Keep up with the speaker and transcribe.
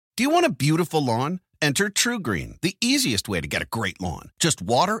Do you want a beautiful lawn? Enter TruGreen, the easiest way to get a great lawn. Just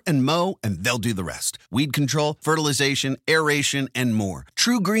water and mow, and they'll do the rest. Weed control, fertilization, aeration, and more.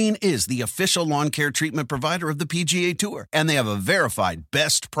 TruGreen is the official lawn care treatment provider of the PGA Tour, and they have a verified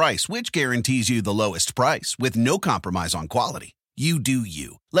best price, which guarantees you the lowest price with no compromise on quality. You do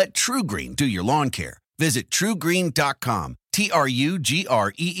you. Let TruGreen do your lawn care. Visit TruGreen.com,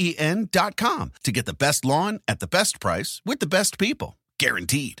 TruGreen.com, to get the best lawn at the best price with the best people.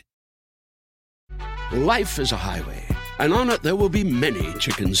 Guaranteed. Life is a highway, and on it there will be many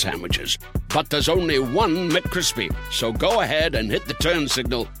chicken sandwiches. But there's only one McCrispy. So go ahead and hit the turn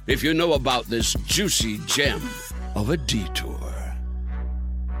signal if you know about this juicy gem of a detour.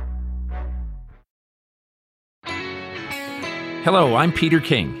 Hello, I'm Peter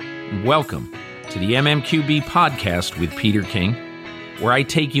King, and welcome to the MMQB podcast with Peter King, where I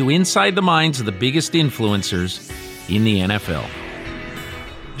take you inside the minds of the biggest influencers in the NFL.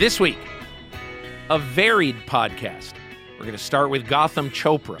 This week, a varied podcast. We're going to start with Gotham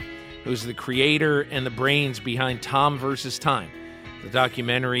Chopra, who's the creator and the brains behind Tom vs. Time, the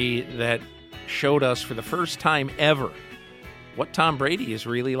documentary that showed us for the first time ever what Tom Brady is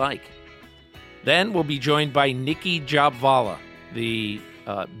really like. Then we'll be joined by Nicki Jhabvala, the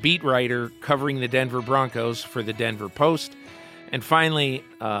beat writer covering the Denver Broncos for the Denver Post. And finally,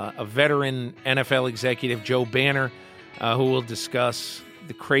 a veteran NFL executive, Joe Banner, who will discuss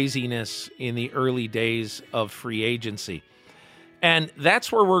the craziness in the early days of free agency. And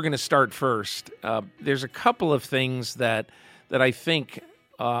that's where we're going to start first. There's a couple of things that I think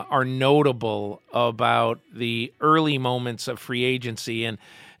are notable about the early moments of free agency.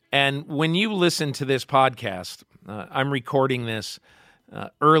 And when you listen to this podcast, I'm recording this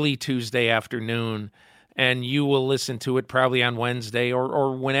early Tuesday afternoon, and you will listen to it probably on Wednesday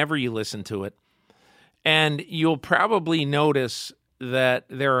or whenever you listen to it. And you'll probably notice that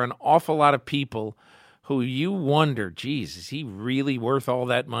there are an awful lot of people who you wonder, geez, is he really worth all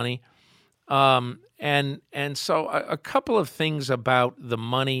that money? And so a couple of things about the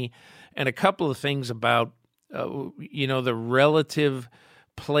money and a couple of things about, the relative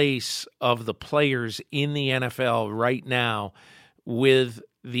place of the players in the NFL right now with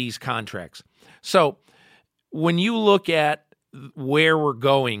these contracts. So when you look at where we're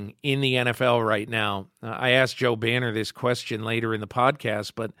going in the NFL right now, I asked Joe Banner this question later in the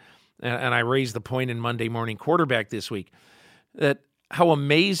podcast, and I raised the point in Monday Morning Quarterback this week, that how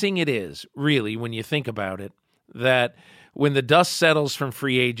amazing it is, really, when you think about it, that when the dust settles from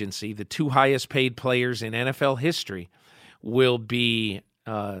free agency, the two highest paid players in NFL history will be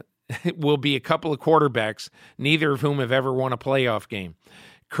a couple of quarterbacks, neither of whom have ever won a playoff game,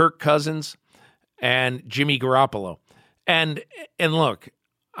 Kirk Cousins and Jimmy Garoppolo. And look,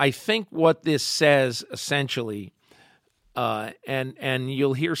 I think what this says essentially, and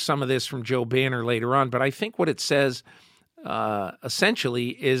you'll hear some of this from Joe Banner later on, but I think what it says essentially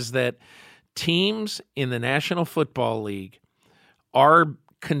is that teams in the National Football League are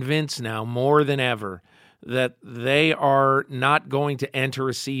convinced now more than ever that they are not going to enter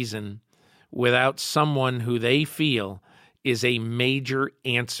a season without someone who they feel is a major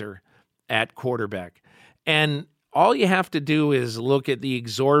answer at quarterback. And all you have to do is look at the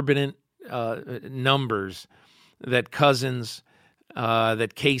exorbitant numbers that Cousins,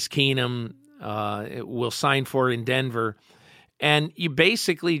 that Case Keenum will sign for in Denver, and you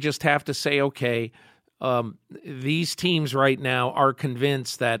basically just have to say, okay, these teams right now are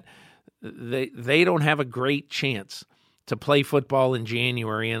convinced that they don't have a great chance to play football in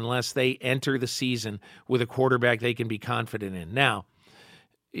January unless they enter the season with a quarterback they can be confident in. Now,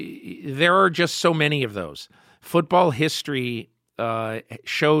 there are just so many of those. Football history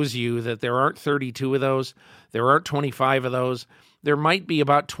shows you that there aren't 32 of those. There aren't 25 of those. There might be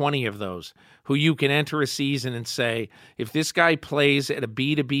about 20 of those who you can enter a season and say, if this guy plays at a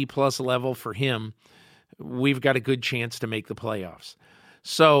B to B plus level for him, we've got a good chance to make the playoffs.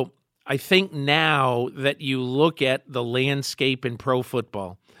 So I think now that you look at the landscape in pro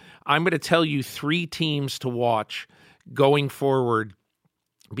football, I'm going to tell you three teams to watch going forward,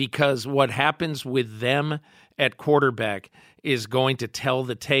 because what happens with them at quarterback is going to tell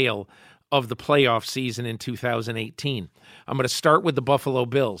the tale of the playoff season in 2018. I'm going to start with the Buffalo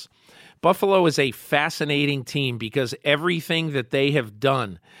Bills. Buffalo is a fascinating team because everything that they have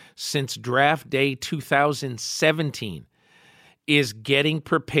done since draft day 2017 is getting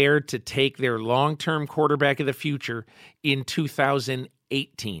prepared to take their long-term quarterback of the future in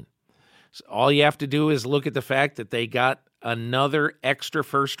 2018. So all you have to do is look at the fact that they got another extra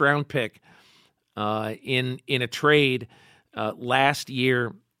first-round pick in a trade last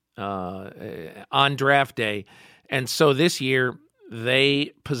year on draft day. And so this year,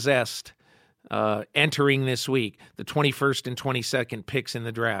 they possessed entering this week, the 21st and 22nd picks in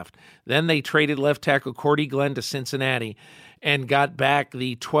the draft. Then they traded left tackle Cordy Glenn to Cincinnati and got back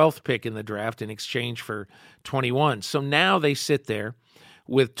the 12th pick in the draft in exchange for 21. So now they sit there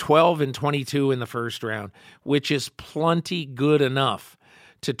with 12 and 22 in the first round, which is plenty good enough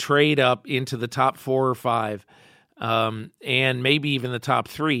to trade up into the top 4 or 5 and maybe even the top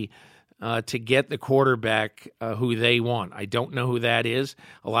 3 to get the quarterback who they want. I don't know who that is.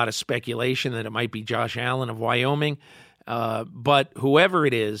 A lot of speculation that it might be Josh Allen of Wyoming. But whoever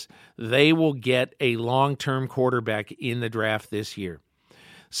it is, they will get a long-term quarterback in the draft this year.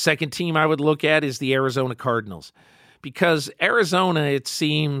 Second team I would look at is the Arizona Cardinals, because Arizona, it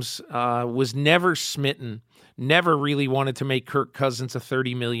seems, was never smitten, never really wanted to make Kirk Cousins a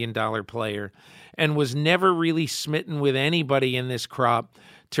 $30 million player, and was never really smitten with anybody in this crop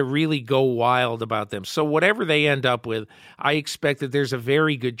to really go wild about them. So whatever they end up with, I expect that there's a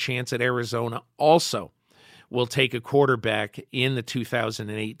very good chance that Arizona also will take a quarterback in the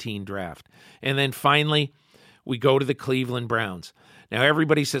 2018 draft. And then finally, we go to the Cleveland Browns. Now,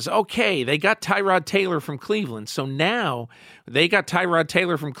 everybody says, okay, they got Tyrod Taylor from Cleveland. So now they got Tyrod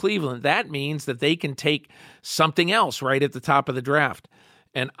Taylor from Cleveland. That means that they can take something else right at the top of the draft.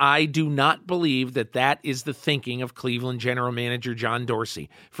 And I do not believe that that is the thinking of Cleveland general manager John Dorsey,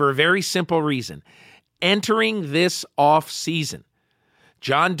 for a very simple reason. Entering this offseason,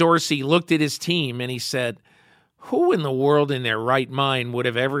 John Dorsey looked at his team and he said, who in the world in their right mind would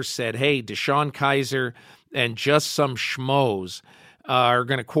have ever said, hey, Deshaun Kaiser and just some schmoes are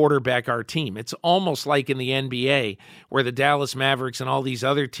going to quarterback our team? It's almost like in the NBA where the Dallas Mavericks and all these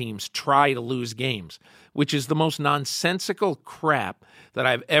other teams try to lose games, which is the most nonsensical crap that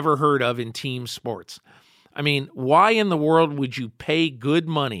I've ever heard of in team sports. I mean, why in the world would you pay good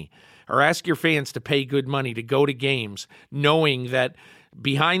money or ask your fans to pay good money to go to games knowing that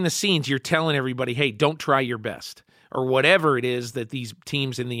behind the scenes you're telling everybody, hey, don't try your best, or whatever it is that these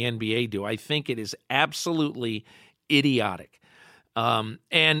teams in the NBA do? I think it is absolutely idiotic.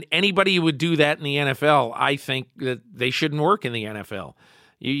 And anybody who would do that in the NFL, I think that they shouldn't work in the NFL.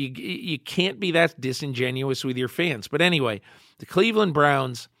 You can't be that disingenuous with your fans. But anyway, the Cleveland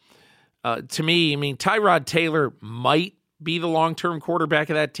Browns, to me, I mean, Tyrod Taylor might be the long-term quarterback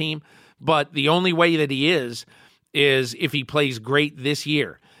of that team, but the only way that he is if he plays great this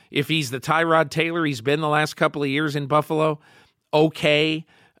year. If he's the Tyrod Taylor he's been the last couple of years in Buffalo, okay,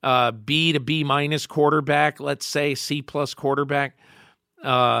 B to B minus quarterback, let's say C plus quarterback,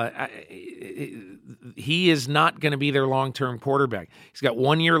 he is not going to be their long-term quarterback. He's got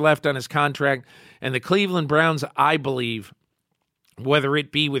 1 year left on his contract, and the Cleveland Browns, I believe, whether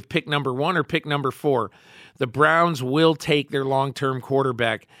it be with pick number 1 or pick number 4, the Browns will take their long-term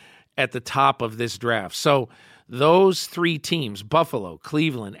quarterback at the top of this draft. So those 3 teams, Buffalo,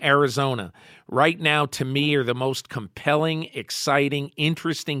 Cleveland, Arizona, right now to me are the most compelling, exciting,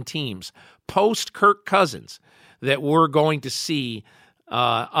 interesting teams post Kirk Cousins that we're going to see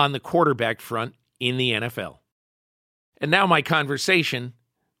on the quarterback front in the NFL. And now my conversation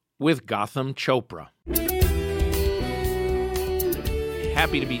with Gotham Chopra.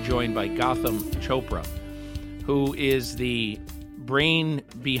 Happy to be joined by Gotham Chopra, who is the brain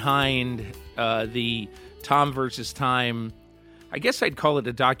behind the Tom versus Time, I guess I'd call it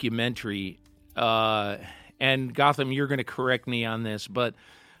a documentary. And Gotham, you're going to correct me on this, but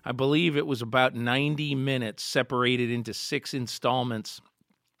I believe it was about 90 minutes separated into 6 installments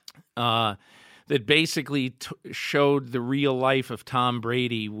that basically showed the real life of Tom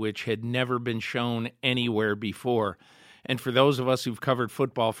Brady, which had never been shown anywhere before. And for those of us who've covered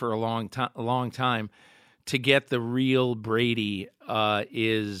football for a long time, to get the real Brady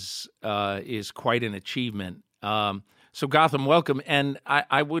is quite an achievement. So Gotham, welcome. And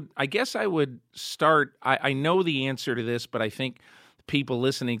I guess I would start. I know the answer to this, but I think people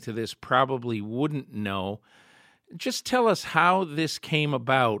listening to this probably wouldn't know. Just tell us how this came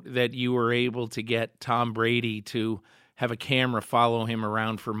about that you were able to get Tom Brady to have a camera follow him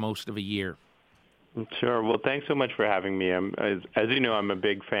around for most of a year. Sure. Well, thanks so much for having me. As you know, I'm a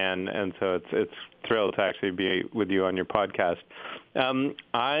big fan, and so it's thrilled to actually be with you on your podcast.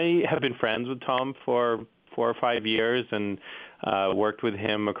 I have been friends with Tom for 4 or 5 years and worked with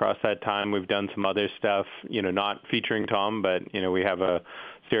him across that time. We've done some other stuff, not featuring Tom, but, we have a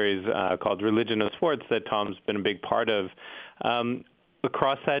series called Religion of Sports that Tom's been a big part of.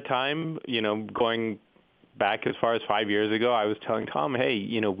 Across that time, going back as far as 5 years ago, I was telling Tom, hey,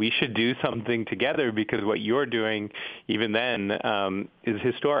 we should do something together because what you're doing even then is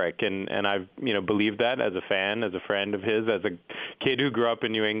historic. And I've, believed that as a fan, as a friend of his, as a kid who grew up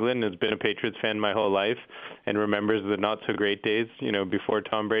in New England, has been a Patriots fan my whole life and remembers the not so great days, before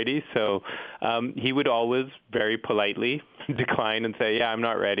Tom Brady. So he would always very politely decline and say, yeah, I'm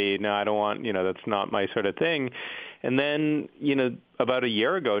not ready. No, I don't want, that's not my sort of thing. And then, about a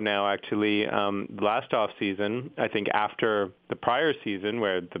year ago now, actually, last off season, I think after the prior season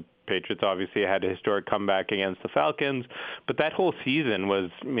where the Patriots obviously had a historic comeback against the Falcons, but that whole season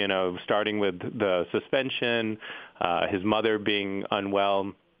was, starting with the suspension, his mother being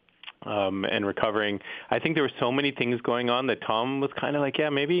unwell, and recovering. I think there were so many things going on that Tom was kind of like,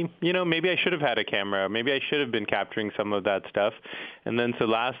 yeah, maybe I should have had a camera. Maybe I should have been capturing some of that stuff. And then so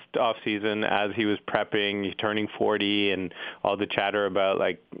last off season, as he was prepping, he's turning 40 and all the chatter about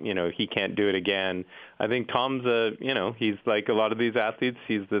he can't do it again. I think Tom's he's like a lot of these athletes.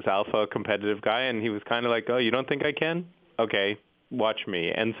 He's this alpha competitive guy. And he was kind of like, oh, you don't think I can? Okay. Watch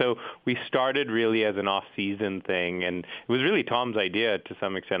me. And so we started really as an off-season thing, and it was really Tom's idea to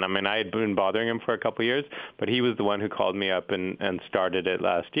some extent. I mean, I had been bothering him for a couple of years, but he was the one who called me up and started it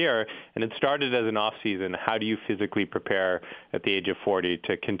last year. And it started as an off-season. How do you physically prepare at the age of 40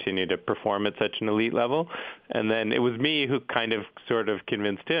 to continue to perform at such an elite level? And then it was me who kind of sort of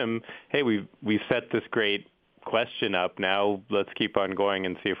convinced him, hey, we've set this great question up. Now let's keep on going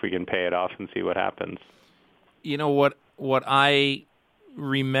and see if we can pay it off and see what happens. You know what I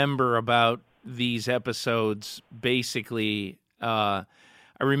remember about these episodes, basically, I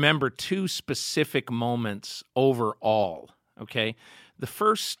remember two specific moments overall, okay? The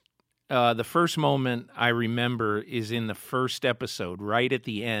first moment I remember is in the first episode, right at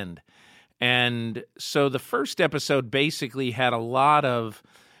the end. And so the first episode basically had a lot of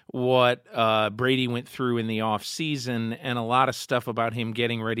what Brady went through in the offseason and a lot of stuff about him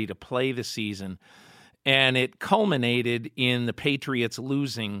getting ready to play the season. And it culminated in the Patriots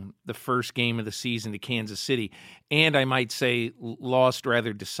losing the first game of the season to Kansas City. And I might say lost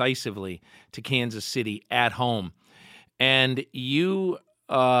rather decisively to Kansas City at home. And you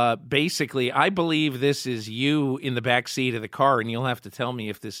basically, I believe this is you in the back seat of the car, and you'll have to tell me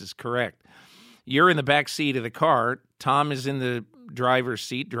if this is correct. You're in the back seat of the car. Tom is in the driver's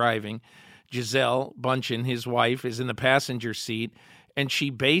seat driving. Gisele Bundchen, his wife, is in the passenger seat. And she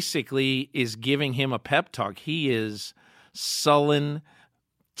basically is giving him a pep talk. He is sullen,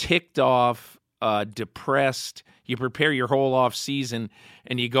 ticked off, depressed. You prepare your whole off season,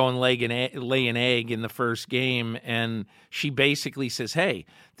 and you go and lay an egg in the first game. And she basically says, hey,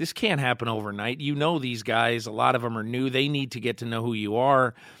 this can't happen overnight. You know these guys. A lot of them are new. They need to get to know who you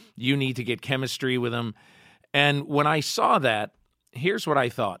are. You need to get chemistry with them. And when I saw that, here's what I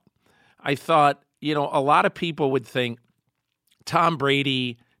thought. I thought, a lot of people would think, Tom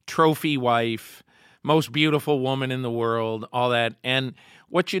Brady, trophy wife, most beautiful woman in the world, all that. And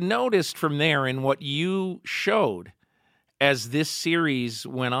what you noticed from there and what you showed as this series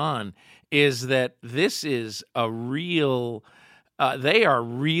went on is that this is a real, they are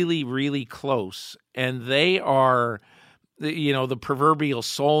really, really close. And they are, the proverbial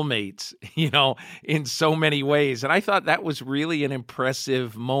soulmates, in so many ways. And I thought that was really an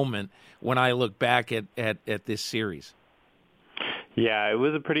impressive moment when I look back at this series. Yeah, it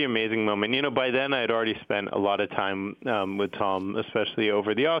was a pretty amazing moment. By then I had already spent a lot of time with Tom, especially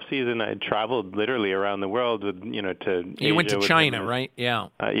over the off season. I had traveled literally around the world with, to Asia. You went to China, right? Yeah.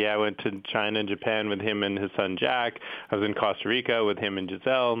 Yeah, I went to China and Japan with him and his son Jack. I was in Costa Rica with him and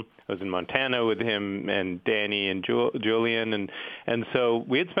Gisele. I was in Montana with him and Danny and Julian. And so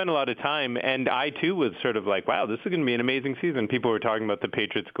we had spent a lot of time. And I, too, was sort of like, wow, this is going to be an amazing season. People were talking about the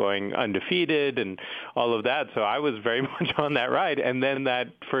Patriots going undefeated and all of that. So I was very much on that ride. And then that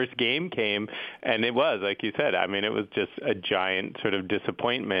first game came, and it was, like you said, it was just a giant sort of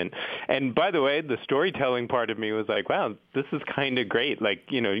disappointment. And by the way, the storytelling part of me was like, wow, this is kind of great.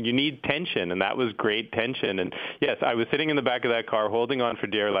 You need tension, and that was great tension. And yes, I was sitting in the back of that car holding on for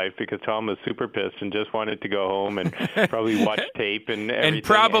dear life because Tom was super pissed and just wanted to go home and probably watch tape and everything.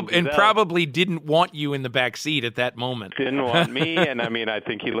 And probably didn't want you in the back seat at that moment. Didn't want me, and I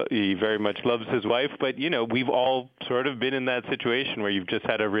think he very much loves his wife. But, we've all sort of been in that situation where you've just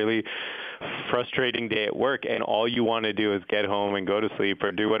had a really frustrating day at work and all you want to do is get home and go to sleep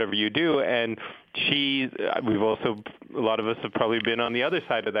or do whatever you do. And a lot of us have probably been on the other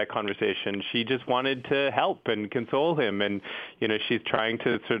side of that conversation. She just wanted to help and console him. And, she's trying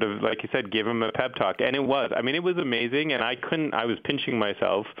to sort of, like you said, give him a pep talk. And it was amazing. And I was pinching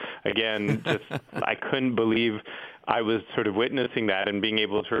myself again. I couldn't believe I was sort of witnessing that and being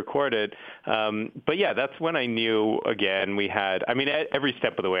able to record it. But yeah, that's when I knew, again, we had, I mean, every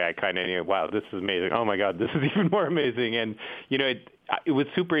step of the way I kind of knew, wow, this is amazing. Oh my God, this is even more amazing. And, you know, it was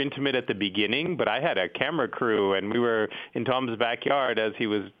super intimate at the beginning, but I had a camera crew and we were in Tom's backyard as he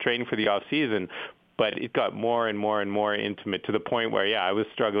was training for the off season. But it got more and more and more intimate to the point where, yeah, I was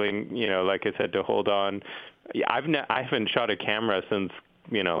struggling, you know, like I said, to hold on. I haven't shot a camera since,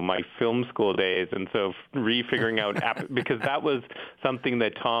 you know, my film school days. And so refiguring out, because that was something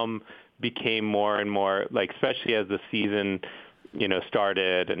that Tom became more and more, like, especially as the season, you know,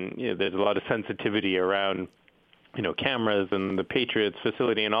 started. And, you know, there's a lot of sensitivity around, you know, cameras and the Patriots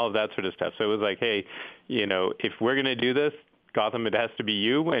facility and all of that sort of stuff. So it was like, hey, you know, if we're going to do this, Gotham, it has to be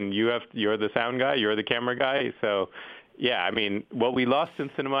you, and you're the sound guy, you're the camera guy. So, yeah, I mean, what we lost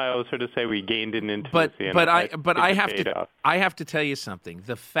in cinema, I would sort of say we gained in intimacy. But I have to tell you something.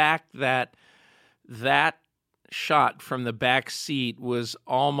 The fact that shot from the back seat was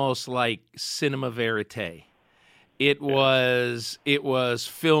almost like cinema verite. It was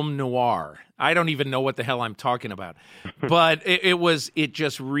film noir. I don't even know what the hell I'm talking about, but it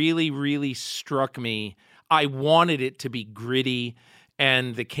just really, really struck me. I wanted it to be gritty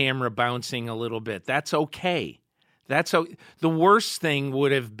and the camera bouncing a little bit. That's okay. The worst thing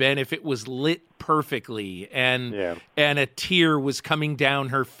would have been if it was lit perfectly and a tear was coming down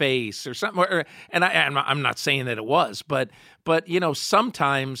her face or something. I'm not saying that it was, but you know,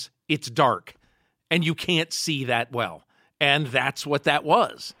 sometimes it's dark and you can't see that well, and that's what that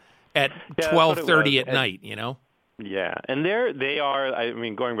was at 12:30 at night. You know. Yeah, and they are, I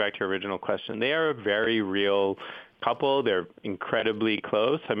mean, going back to your original question, they are a very real couple. They're incredibly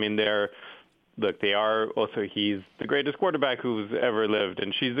close. I mean, they are also, he's the greatest quarterback who's ever lived,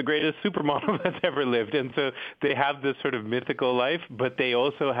 and she's the greatest supermodel that's ever lived. And so they have this sort of mythical life, but they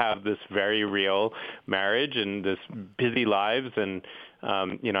also have this very real marriage and this busy lives. And,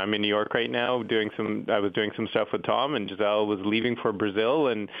 you know, I'm in New York right now I was doing some stuff with Tom, and Giselle was leaving for Brazil,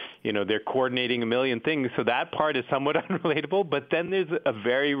 and, you know, they're coordinating a million things. So that part is somewhat unrelatable, but then there's a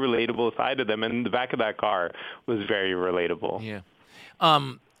very relatable side of them, and the back of that car was very relatable. Yeah.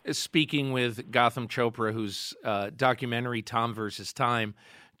 Speaking with Gotham Chopra, whose documentary Tom vs. Time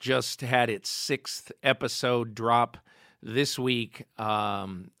just had its 6th episode drop this week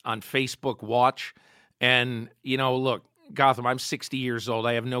on Facebook Watch. And, you know, look, Gotham, I'm 60 years old.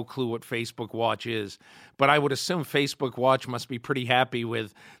 I have no clue what Facebook Watch is, but I would assume Facebook Watch must be pretty happy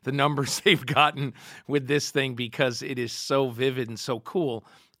with the numbers they've gotten with this thing because it is so vivid and so cool.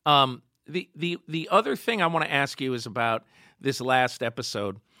 The other thing I want to ask you is about this last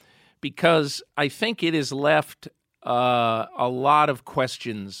episode, because I think it has left a lot of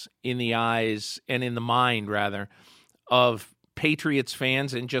questions in the eyes and in the mind, rather, of Patriots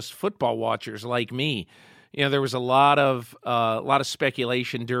fans and just football watchers like me. You know, there was a lot of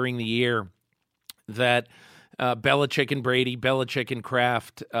speculation during the year that Belichick and Brady, Belichick and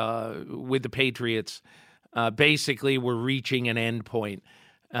Kraft with the Patriots basically were reaching an end point.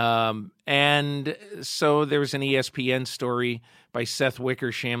 And so there was an ESPN story by Seth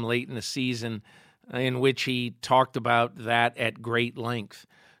Wickersham late in the season in which he talked about that at great length.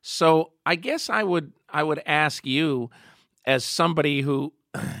 So I guess I would ask you, as somebody who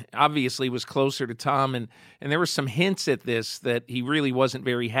obviously was closer to Tom, and there were some hints at this that he really wasn't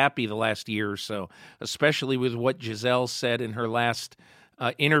very happy the last year or so, especially with what Giselle said in her last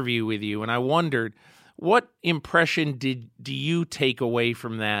interview with you. And I wondered, what impression do you take away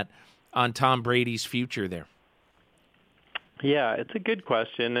from that on Tom Brady's future there? Yeah, it's a good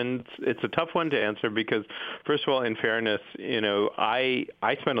question, and it's a tough one to answer because, first of all, in fairness, you know, I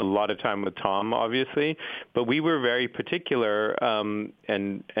spent a lot of time with Tom, obviously, but we were very particular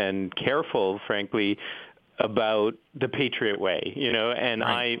and careful, frankly, about the Patriot way, you know, and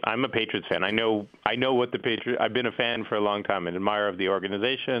right. I'm a Patriots fan. I know what the Patriots. I've been a fan for a long time, an admirer of the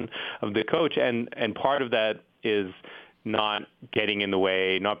organization, of the coach, and part of that is not getting in the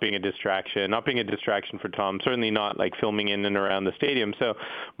way, not being a distraction for Tom, certainly not like filming in and around the stadium. So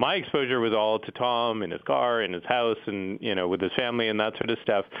my exposure was all to Tom in his car, in his house, and, you know, with his family and that sort of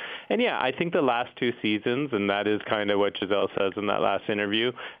stuff. And yeah, I think the last 2 seasons, and that is kind of what Giselle says in that last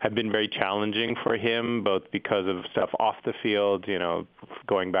interview, have been very challenging for him, both because of stuff off the field, you know,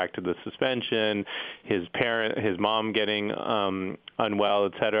 going back to the suspension, his mom getting unwell,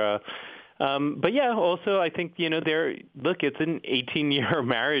 et cetera. But yeah, also I think, it's an 18-year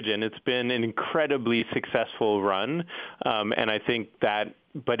marriage, and it's been an incredibly successful run. And I think that,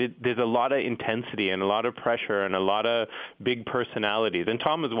 there's a lot of intensity and a lot of pressure and a lot of big personalities, and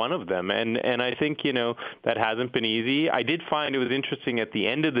Tom is one of them. And I think, that hasn't been easy. I did find it was interesting at the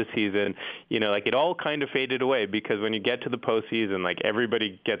end of the season, it all kind of faded away, because when you get to the postseason,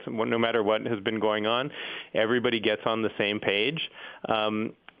 everybody gets, no matter what has been going on, everybody gets on the same page.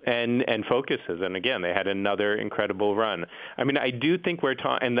 And focuses. And again, they had another incredible run. I mean, I do think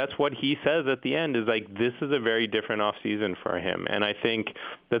and that's what he says at the end, is this is a very different off season for him. And I think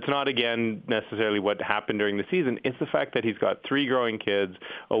that's not, again, necessarily what happened during the season. It's the fact that he's got 3 growing kids,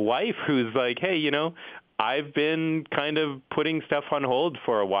 a wife who's like, hey, I've been kind of putting stuff on hold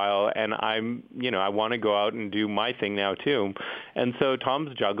for a while, and I want to go out and do my thing now too. And so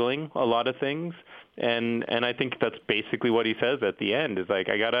Tom's juggling a lot of things. And I think that's basically what he says at the end, is I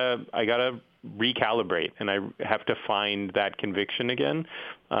gotta recalibrate, and I have to find that conviction again.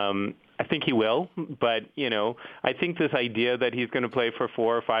 I think he will, but I think this idea that he's going to play for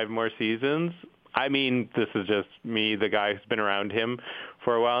 4 or 5 more seasons, I mean, this is just me, the guy who's been around him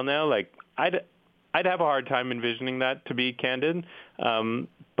for a while now. I'd have a hard time envisioning that, to be candid.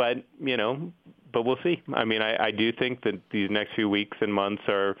 But we'll see. I mean, I do think that these next few weeks and months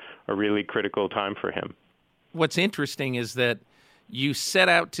are a really critical time for him. What's interesting is that you set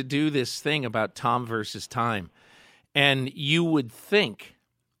out to do this thing about Tom versus time, and you would think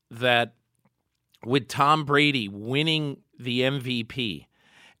that with Tom Brady winning the MVP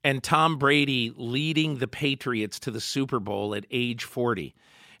and Tom Brady leading the Patriots to the Super Bowl at age 40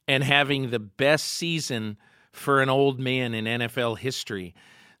 and having the best season for an old man in NFL history,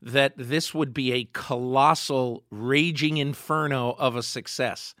 that this would be a colossal, raging inferno of a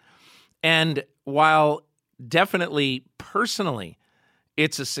success. And while definitely personally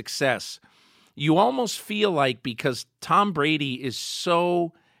it's a success, you almost feel like, because Tom Brady is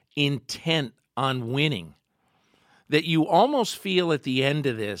so intent on winning, that you almost feel at the end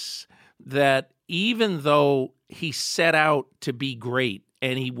of this that even though he set out to be great,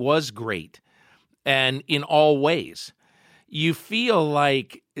 and he was great, and in all ways, you feel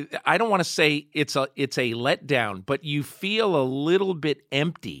like, I don't want to say it's a letdown, but you feel a little bit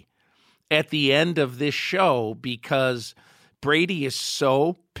empty at the end of this show, because Brady is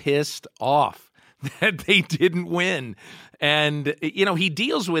so pissed off that they didn't win. And, he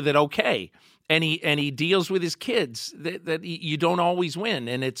deals with it okay. And he deals with his kids that you don't always win.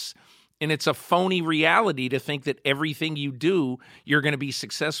 And it's a phony reality to think that everything you do, you're going to be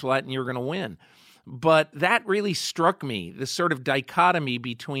successful at and you're going to win. But that really struck me, the sort of dichotomy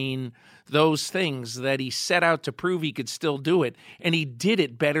between those things, that he set out to prove he could still do it, and he did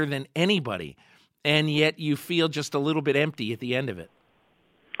it better than anybody. And yet you feel just a little bit empty at the end of it.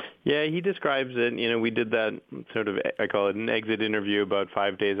 Yeah, he describes it. We did that sort of, I call it an exit interview about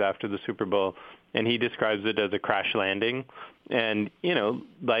 5 days after the Super Bowl, and he describes it as a crash landing. And,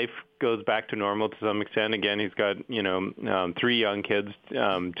 life goes back to normal to some extent. Again, he's got, 3 young kids, 2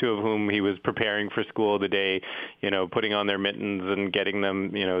 of whom he was preparing for school the day, putting on their mittens and getting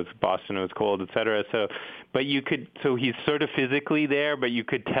them, it's Boston, it was cold, et cetera. So he's sort of physically there, but you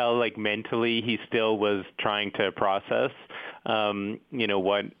could tell, mentally he still was trying to process,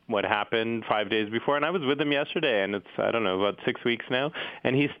 what happened 5 days before. And I was with him yesterday, and it's, I don't know, about 6 weeks now.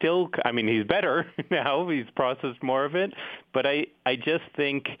 And he's still, he's better now. He's processed more of it. But I just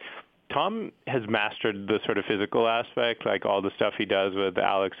think Tom has mastered the sort of physical aspect, like all the stuff he does with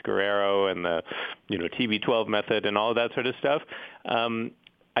Alex Guerrero and the, TB12 method and all that sort of stuff.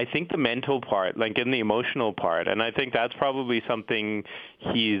 I think the mental part, and the emotional part, and I think that's probably something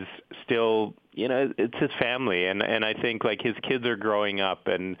he's still, it's his family. And I think, his kids are growing up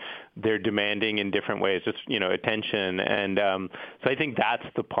and they're demanding in different ways, just, attention. And so I think that's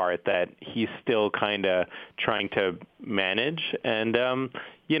the part that he's still kind of trying to manage. And,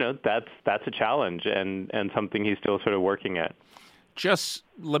 that's a challenge and something he's still sort of working at. Just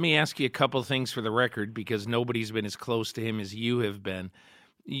let me ask you a couple things for the record, because nobody's been as close to him as you have been.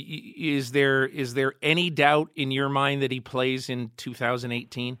 Is there any doubt in your mind that he plays in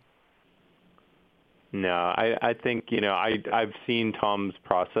 2018? No, I think, I've seen Tom's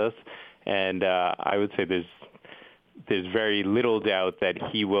process, and I would say there's very little doubt that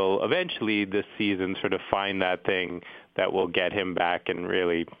he will eventually this season sort of find that thing that will get him back and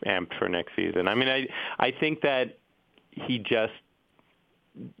really amped for next season. I mean, I think that he just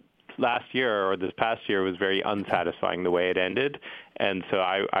last year or this past year was very unsatisfying the way it ended, and so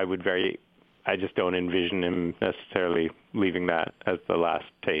I just don't envision him necessarily leaving that as the last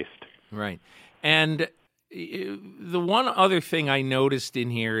taste. Right. And the one other thing I noticed in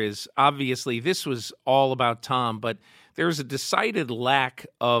here is obviously this was all about Tom, but there's a decided lack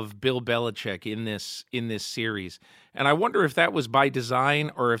of Bill Belichick in this series. And I wonder if that was by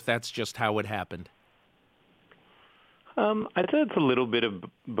design or if that's just how it happened. I'd say it's a little bit of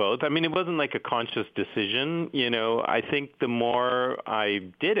both. I mean, it wasn't like a conscious decision. I think the more I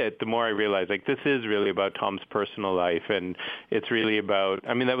did it, the more I realized, like, this is really about Tom's personal life, and it's really about,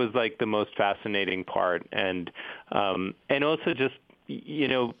 I mean, that was like the most fascinating part. And also just,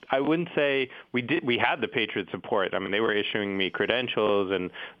 I wouldn't say we had the Patriot support. I mean, they were issuing me credentials, and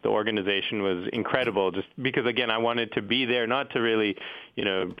the organization was incredible, just because, again, I wanted to be there, not to really,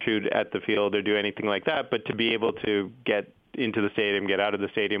 shoot at the field or do anything like that, but to be able to get into the stadium, get out of the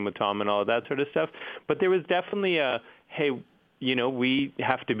stadium with Tom and all of that sort of stuff. But there was definitely hey, we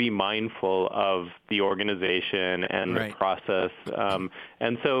have to be mindful of the organization and the process.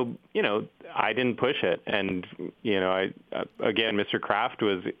 And so, I didn't push it. And, again, Mr. Kraft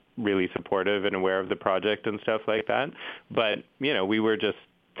was really supportive and aware of the project and stuff like that. But, we were just,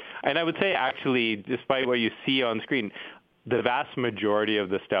 and I would say actually, despite what you see on screen, the vast majority of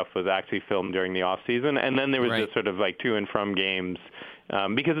the stuff was actually filmed during the off season. And then there was just sort of like to and from games.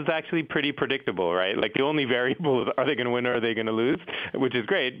 Because it's actually pretty predictable, right? Like, the only variable is, are they going to win or are they going to lose? Which is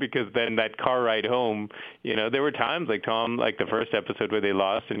great, because then that car ride home, there were times like Tom, like the first episode where they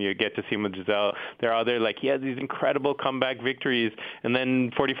lost, and you get to see him with Giselle. There are other, like, he has these incredible comeback victories, and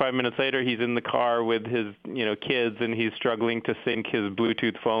then 45 minutes later, he's in the car with his, kids, and he's struggling to sync his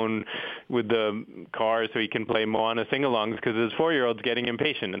Bluetooth phone with the car so he can play Moana sing-alongs because his 4-year-old's getting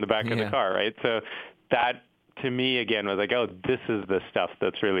impatient in the back of the car, right? So that, to me, again, was like, oh, this is the stuff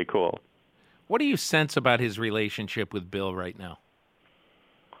that's really cool. What do you sense about his relationship with Bill right now?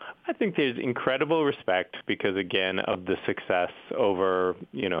 I think there's incredible respect because, again, of the success over,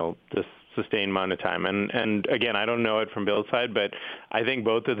 this sustained amount of time. And again, I don't know it from Bill's side, but I think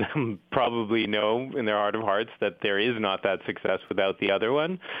both of them probably know in their heart of hearts that there is not that success without the other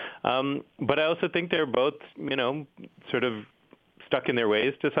one. But I also think they're both, sort of stuck in their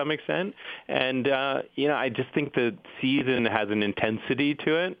ways to some extent. And, I just think the season has an intensity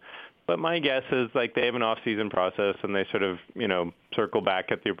to it. But my guess is, like, they have an off-season process, and they sort of, circle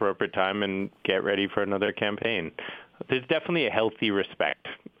back at the appropriate time and get ready for another campaign. There's definitely a healthy respect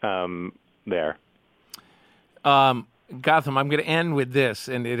there. Gotham, I'm going to end with this,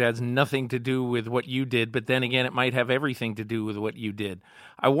 and it has nothing to do with what you did, but then again, it might have everything to do with what you did.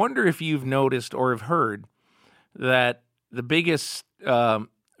 I wonder if you've noticed or have heard that the biggest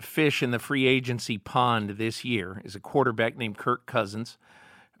fish in the free agency pond this year is a quarterback named Kirk Cousins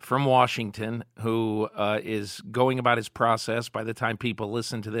from Washington, who is going about his process. By the time people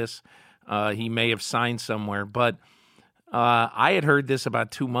listen to this, he may have signed somewhere. But I had heard this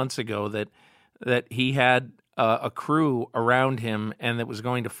about 2 months ago, that he had a crew around him and that was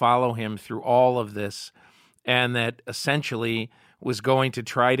going to follow him through all of this, and that essentially was going to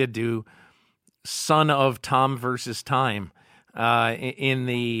try to do Son of Tom versus Time in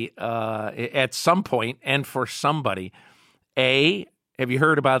the at some point, and for somebody. A, have you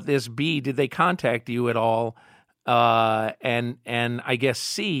heard about this? B, did they contact you at all? And I guess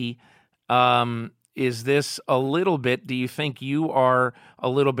C, is this a little bit, do you think you are a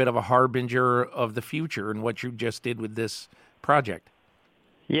little bit of a harbinger of the future in what you just did with this project?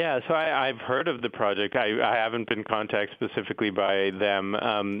 Yeah, so I've heard of the project. I haven't been contacted specifically by them.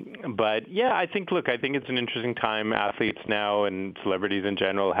 But, yeah, I think it's an interesting time. Athletes now and celebrities in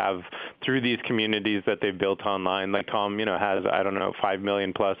general have, through these communities that they've built online, like Tom, has, 5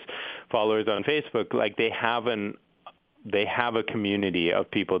 million plus followers on Facebook. Like, they have a community of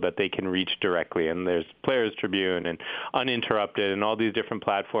people that they can reach directly, and there's Players Tribune and Uninterrupted and all these different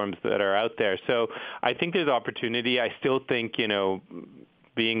platforms that are out there. So I think there's opportunity. I still think,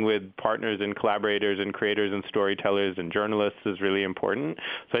 being with partners and collaborators and creators and storytellers and journalists is really important.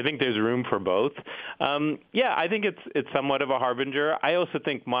 So I think there's room for both. I think it's somewhat of a harbinger. I also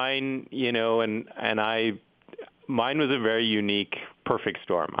think mine, mine was a very unique, perfect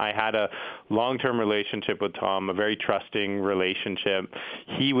storm. I had a long-term relationship with Tom, a very trusting relationship.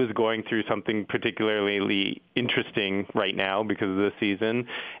 He was going through something particularly interesting right now because of the season.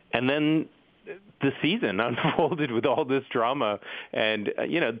 And then the season unfolded with all this drama, and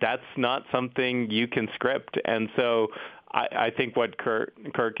that's not something you can script. And so I think what Kirk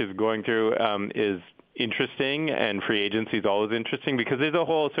is going through is interesting, and free agency is always interesting because there's a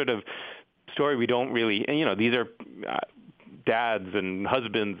whole sort of story we don't really, these are dads and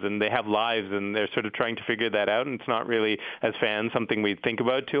husbands, and they have lives, and they're sort of trying to figure that out, and it's not really, as fans, something we think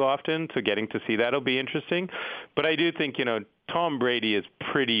about too often, so getting to see that will be interesting. But I do think, Tom Brady is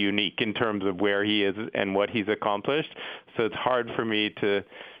pretty unique in terms of where he is and what he's accomplished. So it's hard for me to,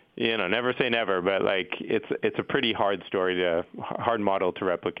 never say never, but it's a pretty hard model to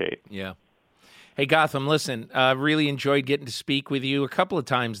replicate. Yeah. Hey, Gotham, listen, really enjoyed getting to speak with you a couple of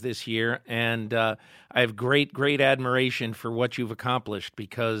times this year, and I have great admiration for what you've accomplished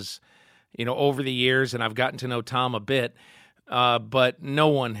because, over the years, and I've gotten to know Tom a bit, but no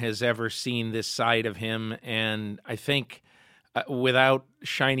one has ever seen this side of him, and I think without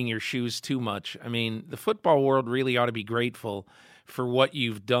shining your shoes too much, I mean, the football world really ought to be grateful for what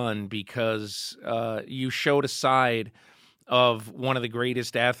you've done because you showed a side of one of the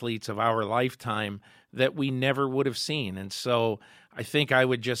greatest athletes of our lifetime that we never would have seen. And so I think I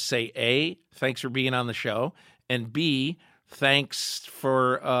would just say, A, thanks for being on the show, and B, thanks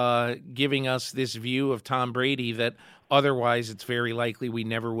for giving us this view of Tom Brady that otherwise it's very likely we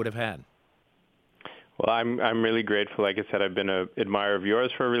never would have had. Well, I'm really grateful. Like I said, I've been an admirer of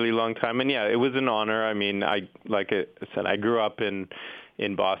yours for a really long time, and yeah, it was an honor. I mean, I grew up in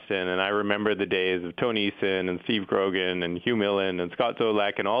Boston, and I remember the days of Tony Eason and Steve Grogan and Hugh Millen and Scott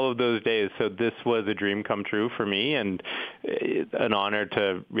Zolak and all of those days. So this was a dream come true for me, and an honor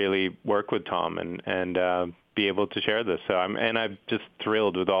to really work with Tom and be able to share this. So I'm just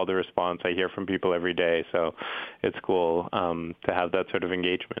thrilled with all the response I hear from people every day. So it's cool to have that sort of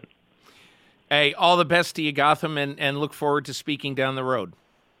engagement. Hey, all the best to you, Gotham, and look forward to speaking down the road.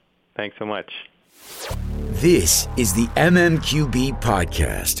 Thanks so much. This is the MMQB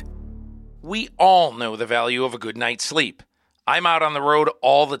Podcast. We all know the value of a good night's sleep. I'm out on the road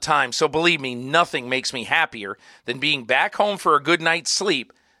all the time, so believe me, nothing makes me happier than being back home for a good night's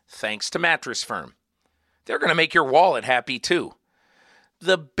sleep, thanks to Mattress Firm. They're going to make your wallet happy, too.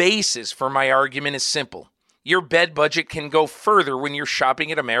 The basis for my argument is simple. Your bed budget can go further when you're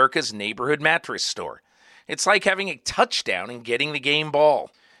shopping at America's neighborhood mattress store. It's like having a touchdown and getting the game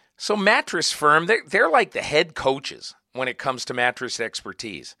ball. So Mattress Firm, they're like the head coaches when it comes to mattress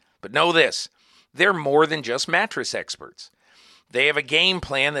expertise. But know this, they're more than just mattress experts. They have a game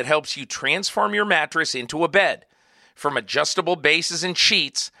plan that helps you transform your mattress into a bed, from adjustable bases and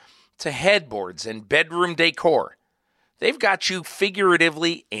sheets to headboards and bedroom decor. They've got you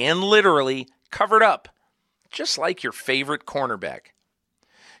figuratively and literally covered up, just like your favorite cornerback.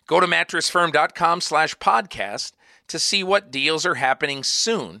 Go to mattressfirm.com/podcast to see what deals are happening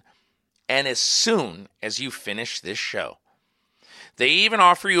soon and as soon as you finish this show. They even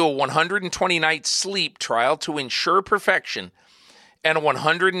offer you a 120-night sleep trial to ensure perfection and a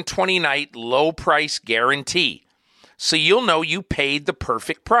 120-night low-price guarantee, so you'll know you paid the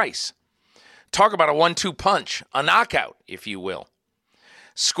perfect price. Talk about a 1-2 punch, a knockout, if you will.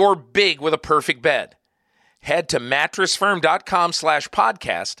 Score big with a perfect bed. Head to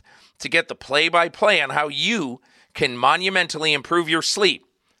mattressfirm.com/podcast to get the play-by-play on how you can monumentally improve your sleep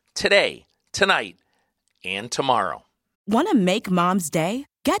today, tonight, and tomorrow. Want to make Mom's Day?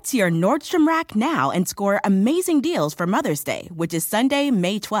 Get to your Nordstrom Rack now and score amazing deals for Mother's Day, which is Sunday,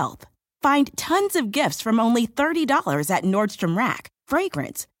 May 12th. Find tons of gifts from only $30 at Nordstrom Rack.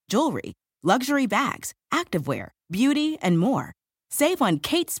 Fragrance, jewelry, luxury bags, activewear, beauty, and more. Save on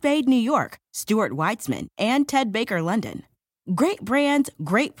Kate Spade New York, Stuart Weitzman, and Ted Baker London. Great brands,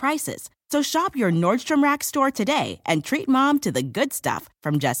 great prices. So shop your Nordstrom Rack store today and treat Mom to the good stuff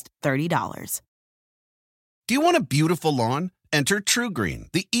from just $30. Do you want a beautiful lawn? Enter TruGreen,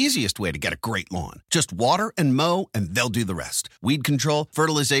 the easiest way to get a great lawn. Just water and mow, and they'll do the rest. Weed control,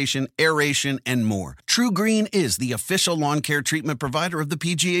 fertilization, aeration, and more. TruGreen is the official lawn care treatment provider of the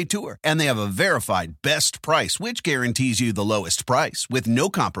PGA Tour, and they have a verified best price, which guarantees you the lowest price with no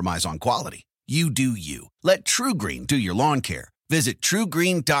compromise on quality. You do you. Let TruGreen do your lawn care. Visit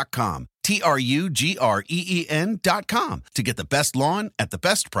TruGreen.com, TruGreen.com, to get the best lawn at the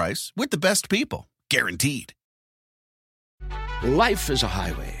best price with the best people. Guaranteed. Life is a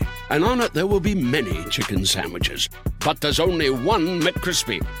highway, and on it there will be many chicken sandwiches. But there's only one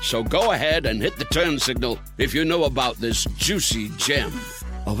McCrispy. So go ahead and hit the turn signal if you know about this juicy gem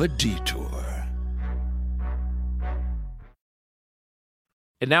of a detour.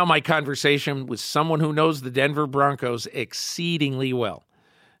 And now my conversation with someone who knows the Denver Broncos exceedingly well,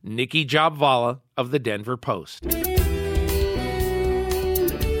 Nicki Jhabvala of the Denver Post.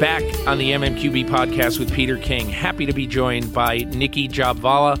 Back on the MMQB podcast with Peter King. Happy to be joined by Nicki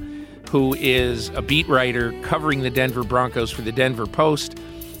Jhabvala, who is a beat writer covering the Denver Broncos for the Denver Post.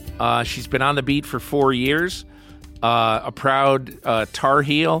 She's been on the beat for 4 years, a proud Tar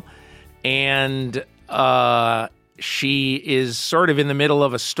Heel, and she is sort of in the middle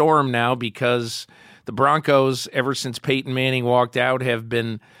of a storm now because the Broncos, ever since Peyton Manning walked out, have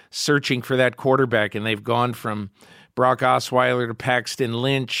been searching for that quarterback, and they've gone from Brock Osweiler to Paxton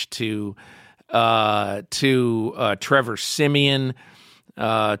Lynch to Trevor Siemian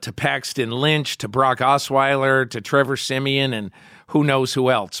to Paxton Lynch to Brock Osweiler to Trevor Siemian and who knows who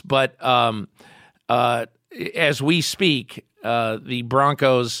else. But as we speak, the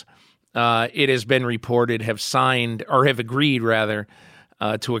Broncos, it has been reported, have signed or have agreed rather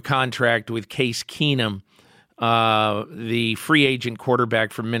to a contract with Case Keenum, the free agent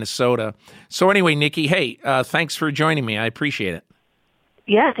quarterback from Minnesota. So anyway, Nicki, hey, thanks for joining me. I appreciate it.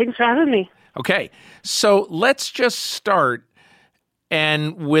 Yeah, thanks for having me. Okay, so let's just start.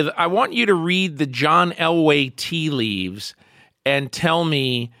 And I want you to read the John Elway tea leaves and tell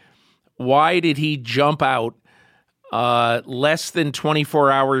me, why did he jump out less than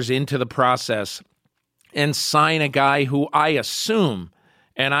 24 hours into the process and sign a guy who I assume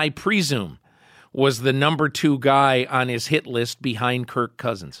and I presume was the number 2 guy on his hit list behind Kirk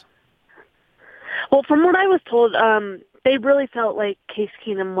Cousins? Well, from what I was told, they really felt like Case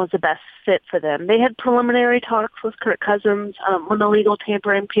Keenum was the best fit for them. They had preliminary talks with Kirk Cousins when the legal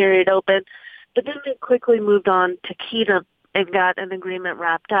tampering period opened, but then they quickly moved on to Keenum and got an agreement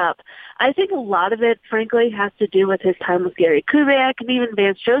wrapped up. I think a lot of it, frankly, has to do with his time with Gary Kubiak and even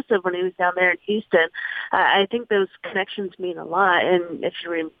Vance Joseph when he was down there in Houston. I think those connections mean a lot. And if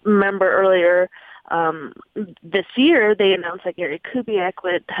you remember earlier this year, they announced that Gary Kubiak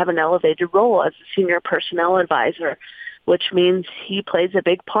would have an elevated role as a senior personnel advisor, which means he plays a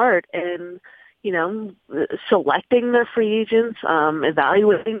big part in, selecting their free agents,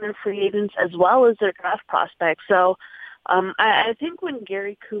 evaluating their free agents, as well as their draft prospects. So I think when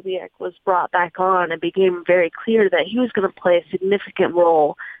Gary Kubiak was brought back on, it became very clear that he was going to play a significant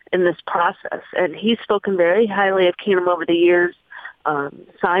role in this process. And he's spoken very highly of Keenum over the years,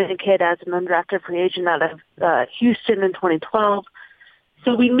 signed a kid as an undrafted free agent out of Houston in 2012.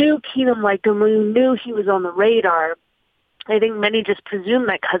 So we knew Keenum liked him. We knew he was on the radar. I think many just presumed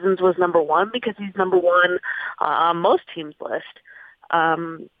that Cousins was number 1 because he's number 1 on most teams' list.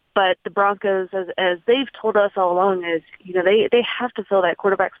 But the Broncos, as they've told us all along, is they have to fill that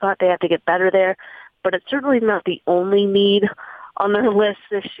quarterback spot. They have to get better there. But it's certainly not the only need on their list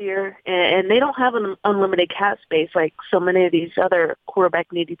this year. And they don't have an unlimited cap space like so many of these other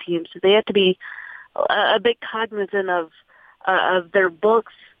quarterback-needy teams. So they have to be a bit cognizant of their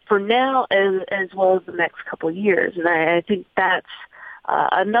books for now as well as the next couple of years. And I think that's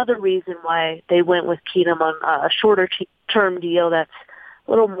another reason why they went with Keenum on a shorter-term deal that's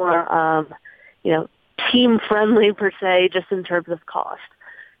a little more, team-friendly per se, just in terms of cost.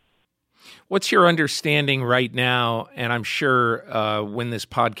 What's your understanding right now, and I'm sure when this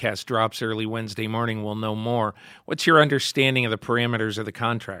podcast drops early Wednesday morning, we'll know more. What's your understanding of the parameters of the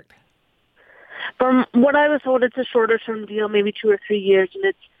contract? From what I was told, it's a shorter-term deal, maybe 2 or 3 years, and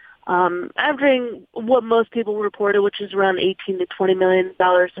it's averaging what most people reported, which is around $18 to $20 million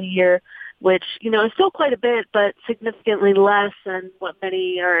a year, which, is still quite a bit, but significantly less than what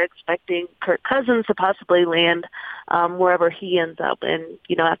many are expecting Kirk Cousins to possibly land wherever he ends up. And,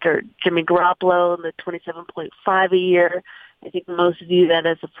 after Jimmy Garoppolo and the $27.5 a year, I think most view that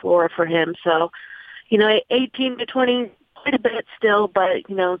as a floor for him. So, 18 to 20, quite a bit still, but,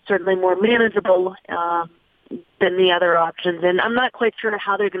 certainly more manageable than the other options. And I'm not quite sure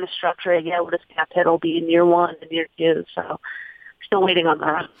how they're going to structure it yet, what his cap hit will be in year 1 and year 2. So still waiting on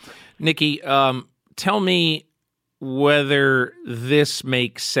that. Nicki, tell me whether this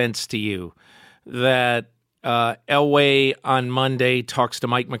makes sense to you, that Elway on Monday talks to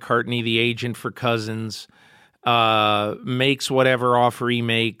Mike McCartney, the agent for Cousins, makes whatever offer he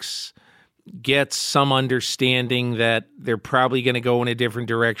makes, gets some understanding that they're probably going to go in a different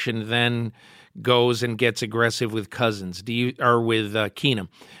direction, then goes and gets aggressive with Cousins, or with Keenum.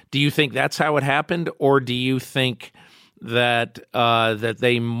 Do you think that's how it happened, or do you think that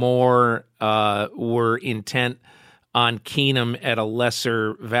they more were intent on Keenum at a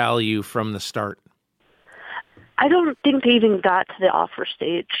lesser value from the start? I don't think they even got to the offer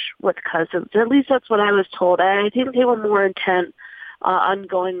stage with Cousins. At least that's what I was told. I think they were more intent on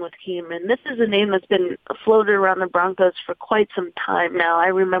going with Keenum. And this is a name that's been floated around the Broncos for quite some time now. I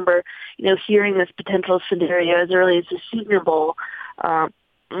remember, hearing this potential scenario as early as the Senior Bowl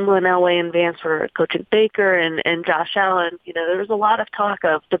when Elway and Vance were coaching Baker and Josh Allen. There was a lot of talk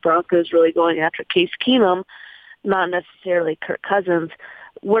of the Broncos really going after Case Keenum, not necessarily Kirk Cousins.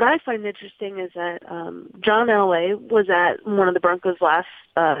 What I find interesting is that John Elway was at one of the Broncos' last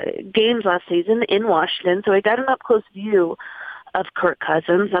games last season in Washington, so he got an up-close view of Kirk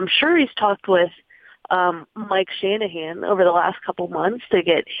Cousins. I'm sure he's talked with Mike Shanahan over the last couple months to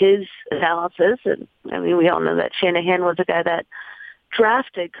get his analysis. And, we all know that Shanahan was the guy that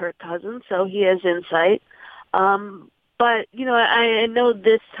drafted Kirk Cousins, so he has insight. But, I know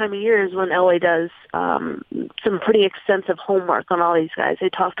this time of year is when LA does some pretty extensive homework on all these guys. They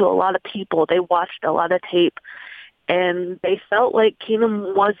talked to a lot of people. They watched a lot of tape. And they felt like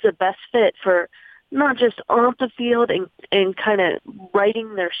Keenum was the best fit for not just on the field and kind of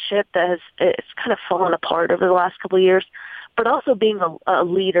righting their ship that has it's kind of fallen apart over the last couple of years, but also being a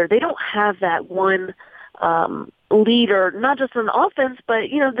leader. They don't have that one leader, not just on offense, but,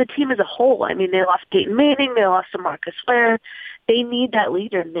 the team as a whole. I mean, they lost Peyton Manning, they lost DeMarcus Ware. They need that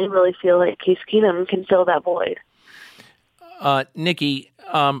leader, and they really feel like Case Keenum can fill that void. Nicki,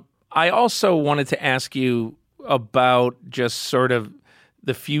 I also wanted to ask you about just sort of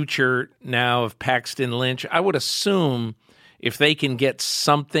the future now of Paxton Lynch. I would assume if they can get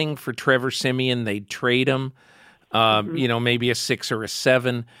something for Trevor Siemian, they'd trade him, maybe a 6 or a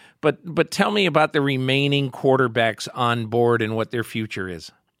 7. But tell me about the remaining quarterbacks on board and what their future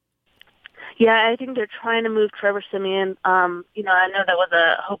is. Yeah, I think they're trying to move Trevor Siemian. I know that was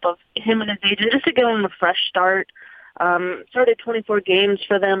a hope of him and his agent just to give him a fresh start. Started 24 games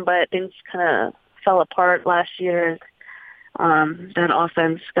for them, but things kind of fell apart last year. That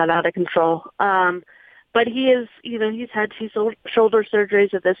offense got out of control. But he is, he's had 2 shoulder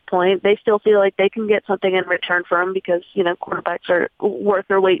surgeries at this point. They still feel like they can get something in return for him because, quarterbacks are worth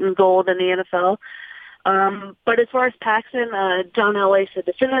their weight in gold in the NFL. But as far as Paxton, John Elway said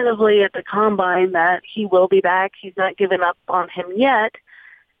definitively at the Combine that he will be back. He's not given up on him yet.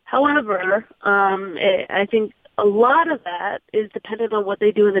 However, I think a lot of that is dependent on what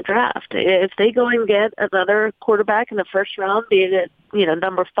they do in the draft. If they go and get another quarterback in the first round, be it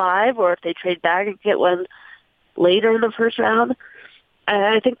number 5, or if they trade back and get one later in the first round,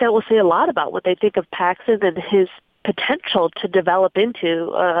 I think that will say a lot about what they think of Paxton and his potential to develop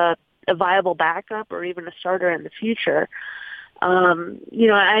into a viable backup or even a starter in the future.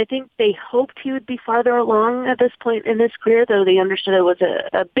 I think they hoped he would be farther along at this point in his career, though they understood it was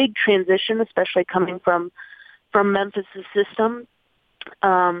a big transition, especially coming from Memphis' system.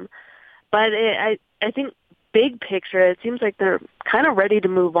 But I think big picture, it seems like they're kind of ready to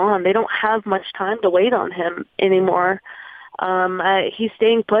move on. They don't have much time to wait on him anymore. He's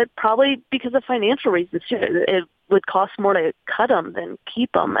staying put probably because of financial reasons. It would cost more to cut him than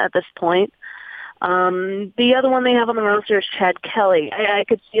keep him at this point. The other one they have on the roster is Chad Kelly. I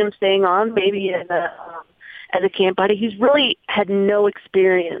could see him staying on maybe as a camp buddy. He's really had no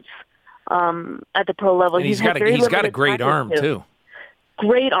experience at the pro level. And he's got a great arm too.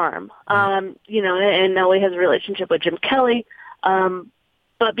 Great arm. And now he has a relationship with Jim Kelly.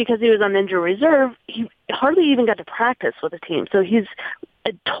 But because he was on injury reserve, he hardly even got to practice with the team. So he's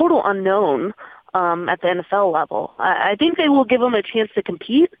a total unknown at the NFL level. I think they will give him a chance to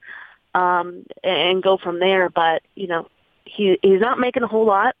compete and go from there. But, he's not making a whole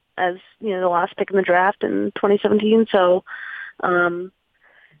lot as, the last pick in the draft in 2017. So,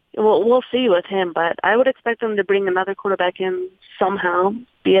 we'll see with him, but I would expect them to bring another quarterback in somehow,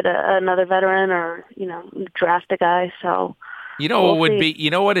 be it another veteran or, draft a guy. So,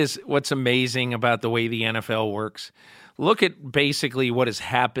 what's amazing about the way the NFL works? Look at basically what has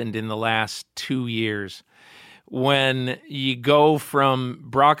happened in the last 2 years. When you go from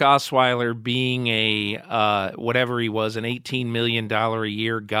Brock Osweiler being whatever he was, an $18 million a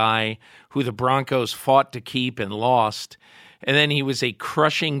year guy who the Broncos fought to keep and lost, and then he was a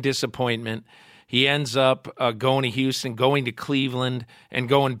crushing disappointment. He ends up going to Houston, going to Cleveland, and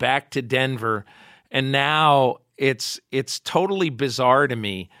going back to Denver. And now it's totally bizarre to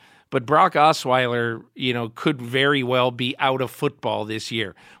me. But Brock Osweiler, could very well be out of football this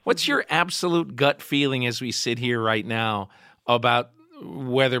year. What's your absolute gut feeling as we sit here right now about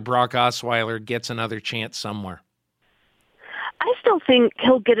whether Brock Osweiler gets another chance somewhere? I still think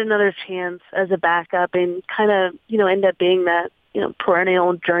he'll get another chance as a backup and kind of, end up being that,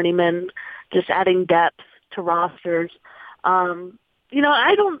 perennial journeyman, just adding depth to rosters.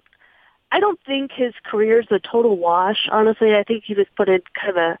 I don't think his career is a total wash. Honestly, I think he was put in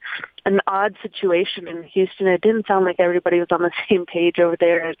kind of an odd situation in Houston. It didn't sound like everybody was on the same page over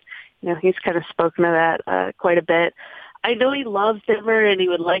there. He's kind of spoken to that quite a bit. I know he loves Denver and he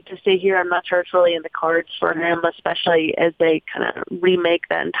would like to stay here. I'm not sure it's really in the cards for him, especially as they kind of remake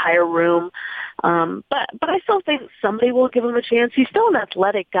that entire room. But I still think somebody will give him a chance. He's still an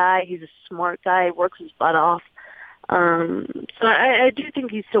athletic guy. He's a smart guy, works his butt off. So I do think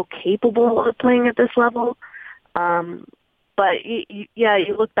he's still capable of playing at this level. But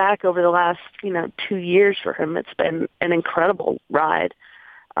you look back over the last, 2 years for him, it's been an incredible ride.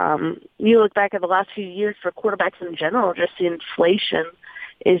 You look back at the last few years for quarterbacks in general, just the inflation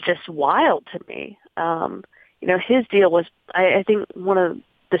is just wild to me. His deal was, I think, one of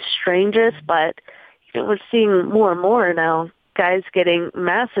the strangest, but we're seeing more and more now guys getting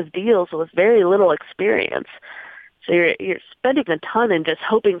massive deals with very little experience. So you're spending a ton and just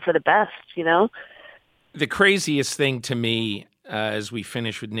hoping for the best, you know? The craziest thing to me, as we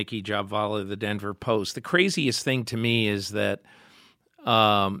finish with Nicki Jhabvala of the Denver Post, the craziest thing to me is that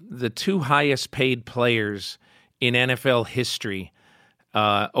the two highest paid players in NFL history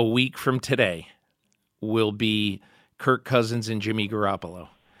a week from today will be Kirk Cousins and Jimmy Garoppolo.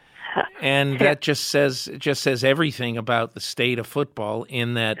 And that just says everything about the state of football,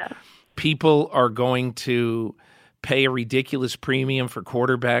 in that people are going to pay a ridiculous premium for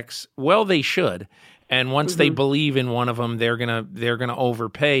quarterbacks. Well, they should. And once they believe in one of them, they're gonna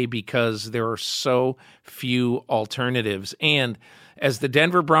overpay because there are so few alternatives. And as the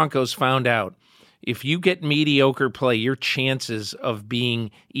Denver Broncos found out, if you get mediocre play, your chances of being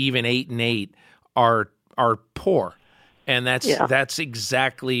even 8-8 are poor. And that's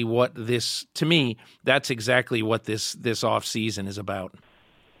exactly what this, to me, that's exactly what this offseason is about.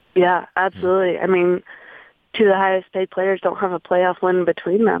 Yeah, absolutely. I mean, two of the highest paid players don't have a playoff win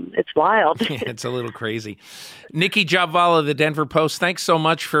between them. It's wild. It's a little crazy. Nicki Jhabvala of the Denver Post, thanks so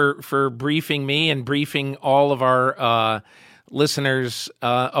much for briefing me and briefing all of our listeners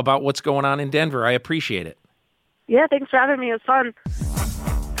about what's going on in Denver. I appreciate it. Yeah, thanks for having me. It was fun.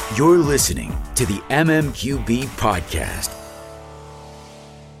 You're listening to the MMQB podcast.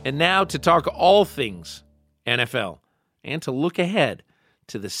 And now to talk all things NFL and to look ahead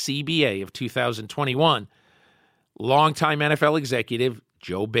to the CBA of 2021, longtime NFL executive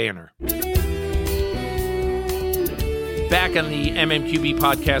Joe Banner. Back on the MMQB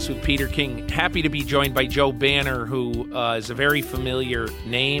podcast with Peter King. Happy to be joined by Joe Banner, who is a very familiar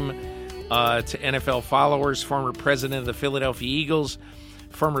name to NFL followers, former president of the Philadelphia Eagles,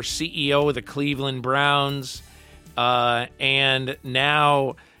 former CEO of the Cleveland Browns, and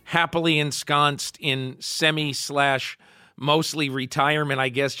now happily ensconced in semi/mostly retirement, I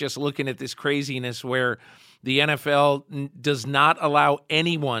guess, just looking at this craziness where the NFL does not allow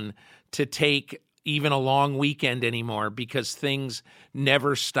anyone to take even a long weekend anymore because things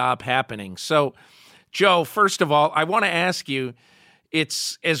never stop happening. So, Joe, first of all, I want to ask you,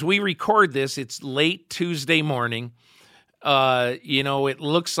 it's, as we record this, it's late Tuesday morning. It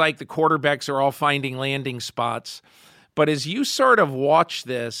looks like the quarterbacks are all finding landing spots. But as you sort of watch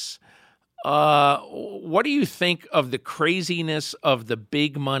this, what do you think of the craziness of the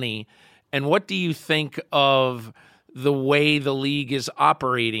big money? And what do you think of the way the league is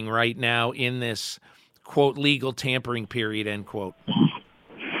operating right now in this, quote, legal tampering period, end quote?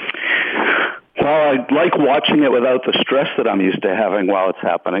 Well, I like watching it without the stress that I'm used to having while it's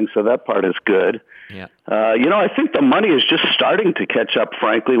happening, so that part is good. Yeah. I think the money is just starting to catch up,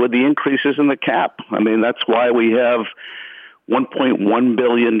 frankly, with the increases in the cap. I mean, that's why we have $1.1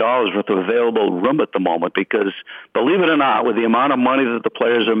 billion worth of available room at the moment, because, believe it or not, with the amount of money that the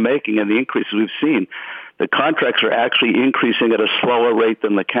players are making and the increases we've seen, the contracts are actually increasing at a slower rate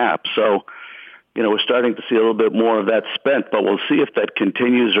than the cap. So, we're starting to see a little bit more of that spent, but we'll see if that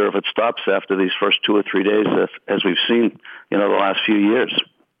continues or if it stops after these first 2 or 3 days, as we've seen, the last few years.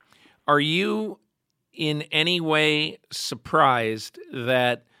 Are you in any way surprised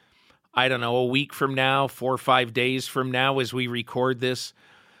that, I don't know, a week from now, 4 or 5 days from now, as we record this,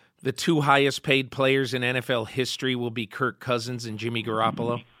 the two highest paid players in NFL history will be Kirk Cousins and Jimmy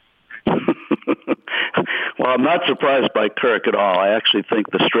Garoppolo? Well, I'm not surprised by Kirk at all. I actually think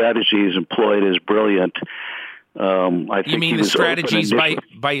the strategy he's employed is brilliant. I think you mean the strategies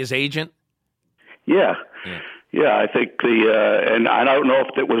by his agent? Yeah. I think and I don't know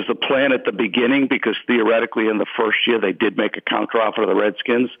if it was the plan at the beginning, because theoretically in the first year they did make a counteroffer to the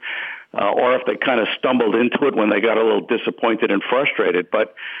Redskins, or if they kind of stumbled into it when they got a little disappointed and frustrated.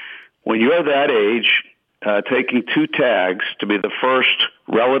 But when you're that age, taking two tags to be the first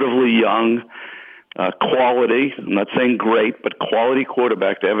relatively young, quality, I'm not saying great, but quality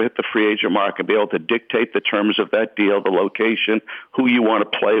quarterback to ever hit the free agent market and be able to dictate the terms of that deal, the location, who you want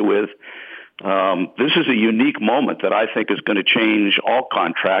to play with. This is a unique moment that I think is going to change all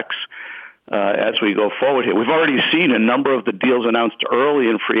contracts as we go forward here. We've already seen a number of the deals announced early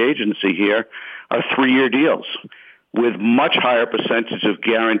in free agency here are 3-year deals with much higher percentage of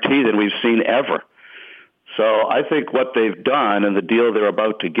guarantee than we've seen ever. So I think what they've done and the deal they're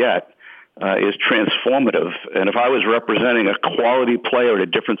about to get is transformative. And if I was representing a quality player at a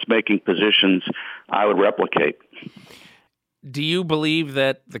difference-making positions, I would replicate. Do you believe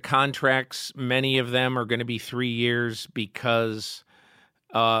that the contracts, many of them are going to be 3 years because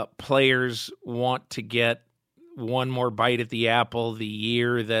players want to get one more bite at the apple the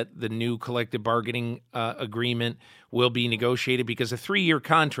year that the new collective bargaining agreement will be negotiated, because a 3-year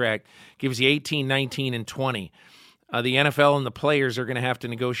contract gives you 18, 19, and 20. The NFL and the players are going to have to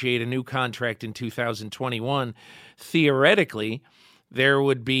negotiate a new contract in 2021. Theoretically,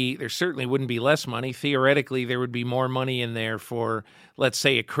 there certainly wouldn't be less money. Theoretically, there would be more money in there for, let's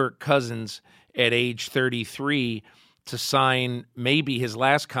say, a Kirk Cousins at age 33 to sign maybe his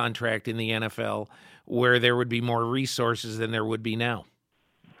last contract in the NFL, where there would be more resources than there would be now.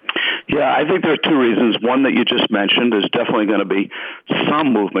 Yeah, I think there are two reasons. One that you just mentioned, there's definitely going to be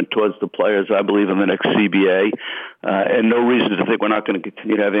some movement towards the players, I believe, in the next CBA, and no reason to think we're not going to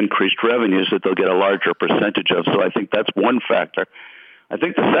continue to have increased revenues that they'll get a larger percentage of. So I think that's one factor. I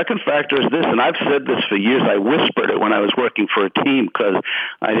think the second factor is this, and I've said this for years. I whispered it when I was working for a team because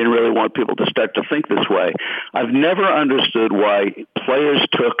I didn't really want people to start to think this way. I've never understood why players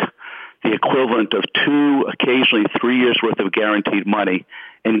took the equivalent of 2, occasionally 3 years worth of guaranteed money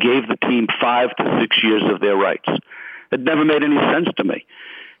and gave the team 5 to 6 years of their rights. It never made any sense to me.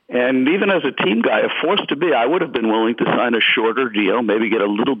 And even as a team guy, if forced to be, I would have been willing to sign a shorter deal, maybe get a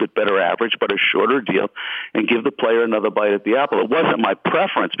little bit better average, but a shorter deal, and give the player another bite at the apple. It wasn't my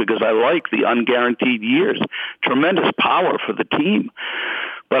preference because I like the unguaranteed years. Tremendous power for the team.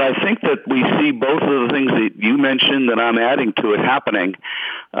 But I think that we see both of the things that you mentioned that I'm adding to it happening.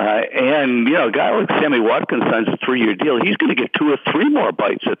 And, a guy like Sammy Watkins signs a 3-year deal. He's going to get 2 or 3 more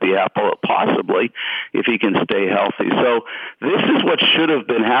bites at the apple, possibly, if he can stay healthy. So this is what should have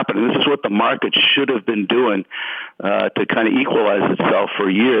been happening. This is what the market should have been doing to kind of equalize itself for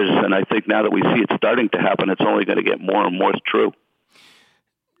years. And I think now that we see it starting to happen, it's only going to get more and more true.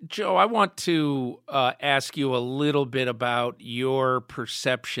 Joe, I want to ask you a little bit about your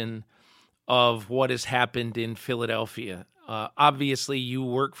perception of what has happened in Philadelphia. Obviously, you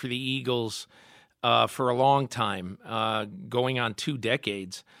work for the Eagles for a long time, going on 2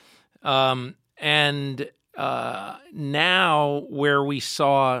 decades. And now where we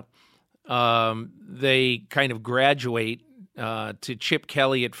saw they kind of graduate to Chip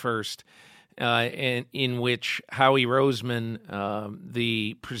Kelly at first, in which Howie Roseman,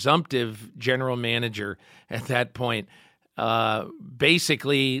 the presumptive general manager at that point,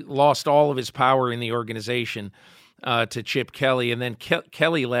 basically lost all of his power in the organization to Chip Kelly. And then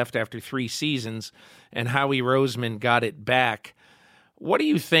Kelly left after 3 seasons, and Howie Roseman got it back. What do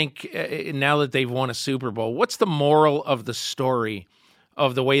you think, now that they've won a Super Bowl, what's the moral of the story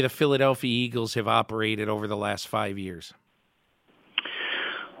of the way the Philadelphia Eagles have operated over the last 5 years?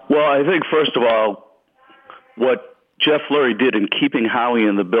 Well, I think, first of all, what Jeff Lurie did in keeping Howie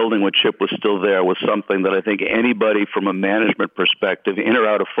in the building when Chip was still there was something that I think anybody from a management perspective, in or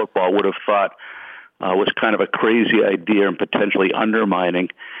out of football, would have thought was kind of a crazy idea and potentially undermining.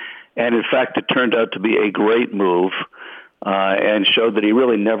 And, in fact, it turned out to be a great move and showed that he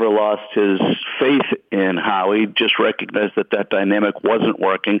really never lost his faith in Howie, just recognized that that dynamic wasn't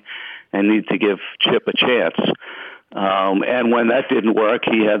working and needed to give Chip a chance. And when that didn't work,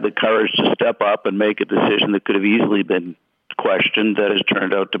 he had the courage to step up and make a decision that could have easily been questioned that has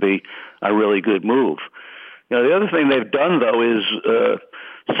turned out to be a really good move. The other thing they've done, though, is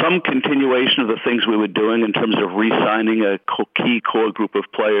some continuation of the things we were doing in terms of re-signing a key core group of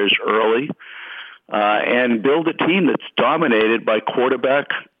players early and build a team that's dominated by quarterback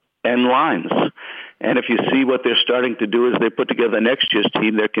and lines. And if you see what they're starting to do as they put together next year's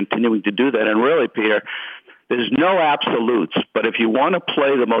team, they're continuing to do that. And really, Peter, there's no absolutes, but if you want to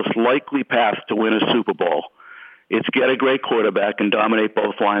play the most likely path to win a Super Bowl, it's get a great quarterback and dominate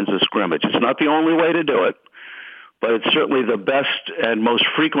both lines of scrimmage. It's not the only way to do it, but it's certainly the best and most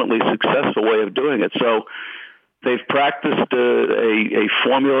frequently successful way of doing it. So they've practiced a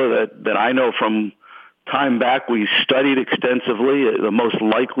formula that I know from time back we studied extensively, the most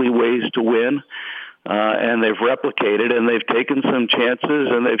likely ways to win, and they've replicated, and they've taken some chances,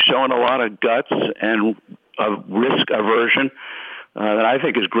 and they've shown a lot of guts and of risk aversion that I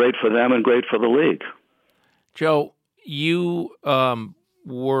think is great for them and great for the league. Joe, you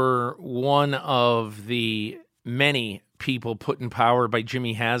were one of the many people put in power by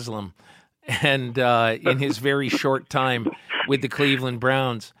Jimmy Haslam, and in his very short time with the Cleveland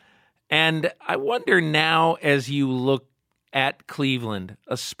Browns. And I wonder now, as you look at Cleveland,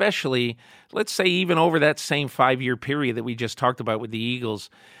 especially, let's say even over that same 5-year period that we just talked about with the Eagles,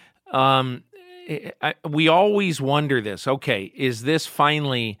 we always wonder this. Okay, is this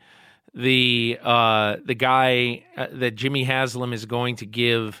finally the guy that Jimmy Haslam is going to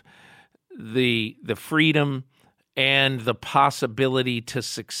give the freedom and the possibility to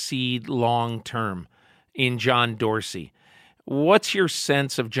succeed long term in John Dorsey? What's your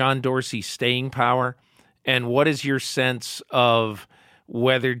sense of John Dorsey's staying power And what is your sense of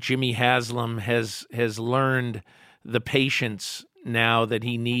whether Jimmy Haslam has learned the patience now that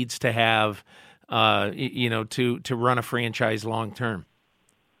he needs to have, to run a franchise long term?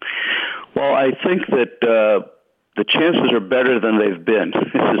 Well, I think that the chances are better than they've been,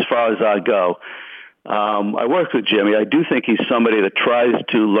 as far as I go. I worked with Jimmy. I do think he's somebody that tries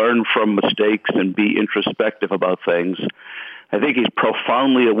to learn from mistakes and be introspective about things. I think he's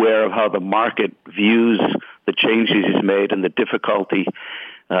profoundly aware of how the market views the changes he's made and the difficulty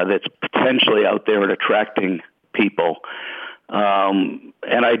that's potentially out there in attracting people. And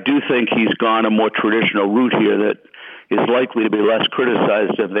I do think he's gone a more traditional route here that is likely to be less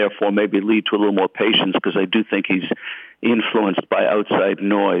criticized and therefore maybe lead to a little more patience, because I do think he's influenced by outside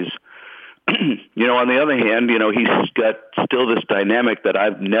noise. On the other hand, he's got still this dynamic that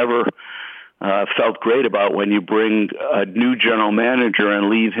I've never felt great about when you bring a new general manager and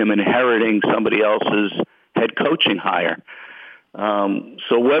leave him inheriting somebody else's head coaching hire.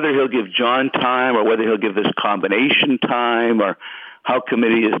 So whether he'll give John time or whether he'll give this combination time or how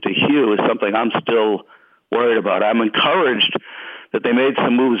committed he is to Hugh is something I'm still worried about. I'm encouraged that they made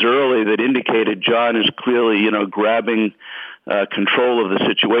some moves early that indicated John is clearly, grabbing control of the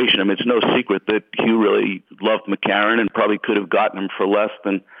situation. I mean, it's no secret that Hugh really loved McCarron and probably could have gotten him for less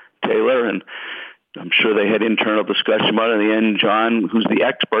than Taylor, and I'm sure they had internal discussion about it. In the end, John, who's the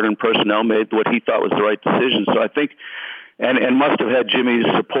expert in personnel, made what he thought was the right decision. So I think, and must have had Jimmy's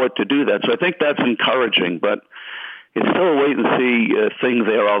support to do that. So I think that's encouraging, but it's still a wait-and-see thing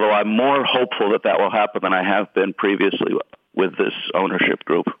there, although I'm more hopeful that will happen than I have been previously with this ownership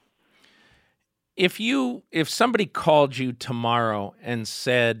group. If somebody called you tomorrow and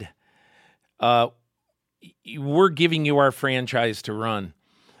said, we're giving you our franchise to run,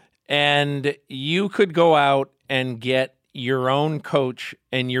 and you could go out and get your own coach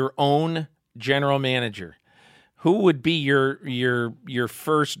and your own general manager, who would be your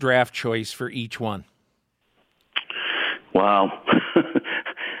first draft choice for each one? Wow.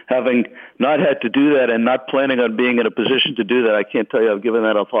 Having not had to do that and not planning on being in a position to do that, I can't tell you I've given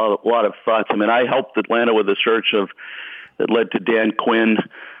that a lot of thoughts. I mean, I helped Atlanta with a search that led to Dan Quinn.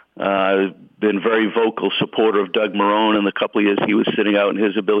 I've been very vocal supporter of Doug Marrone in the couple of years he was sitting out, and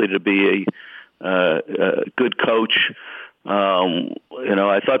his ability to be a good coach.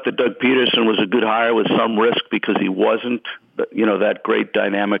 I thought that Doug Peterson was a good hire with some risk because he wasn't, that great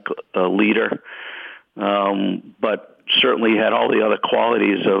dynamic leader. But certainly had all the other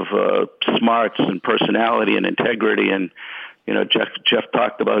qualities of smarts and personality and integrity. And, Jeff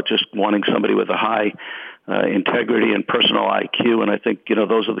talked about just wanting somebody with a high integrity and personal IQ. And I think,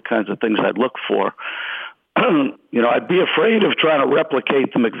 those are the kinds of things I'd look for. I'd be afraid of trying to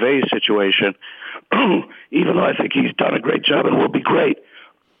replicate the McVay situation, even though I think he's done a great job and will be great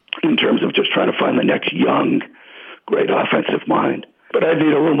in terms of just trying to find the next young, great offensive mind. But I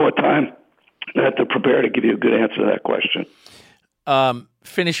need a little more time to prepare to give you a good answer to that question.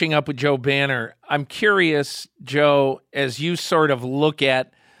 Finishing up with Joe Banner, I'm curious, Joe, as you sort of look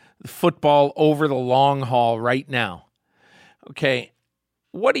at football over the long haul right now, okay,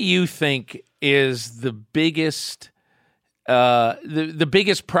 what do you think is the biggest the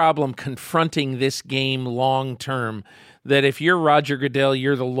biggest problem confronting this game long term? That if you're Roger Goodell,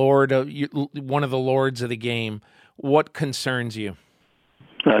 you're the lord of one of the lords of the game. What concerns you?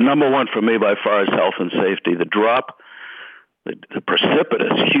 Number one for me by far is health and safety. The drop, the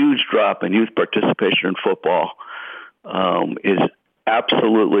precipitous, huge drop in youth participation in football is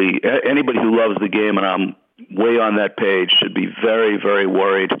absolutely, anybody who loves the game, and I'm way on that page, should be very, very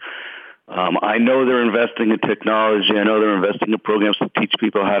worried. I know they're investing in technology. I know they're investing in programs to teach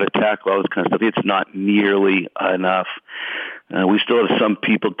people how to tackle all this kind of stuff. It's not nearly enough. We still have some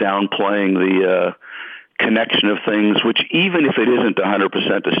people downplaying the connection of things, which even if it isn't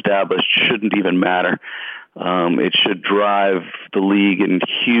 100% established, shouldn't even matter. It should drive the league in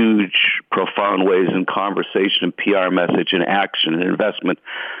huge, profound ways in conversation and PR message and action and investment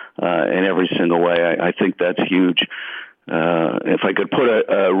in every single way. I think that's huge. If I could put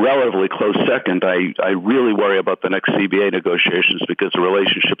a relatively close second, I really worry about the next CBA negotiations because the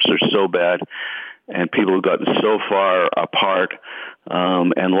relationships are so bad and people have gotten so far apart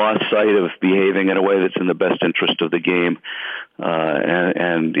and lost sight of behaving in a way that's in the best interest of the game.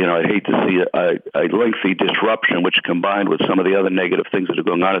 And I'd hate to see a lengthy disruption, which combined with some of the other negative things that are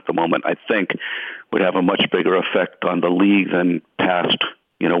going on at the moment, I think would have a much bigger effect on the league than past,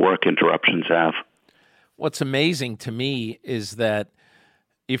 work interruptions have. What's amazing to me is that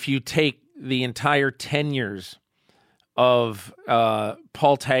if you take the entire tenures of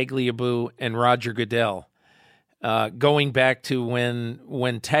Paul Tagliabue and Roger Goodell, going back to when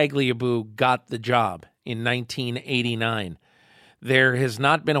Tagliabue got the job in 1989. There has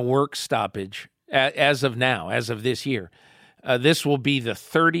not been a work stoppage as of now, as of this year. This will be the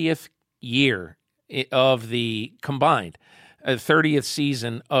 30th year of the combined, 30th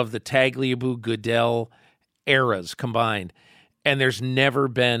season of the Tagliabue-Goodell eras combined, and there's never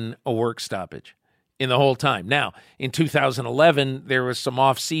been a work stoppage in the whole time. Now, in 2011, there was some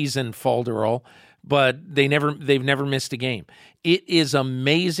off-season falderall, but they've never missed a game. It is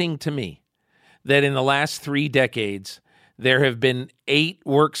amazing to me that in the last 3 decades, there have been 8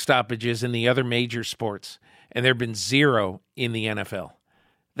 work stoppages in the other major sports, and there have been 0 in the NFL.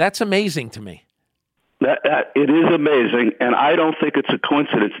 That's amazing to me. It is amazing, and I don't think it's a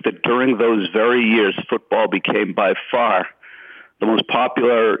coincidence that during those very years, football became by far the most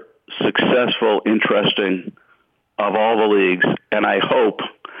popular, successful, interesting of all the leagues. And I hope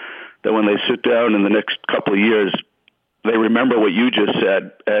that when they sit down in the next couple of years, they remember what you just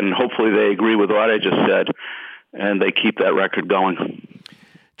said, and hopefully they agree with what I just said, and they keep that record going.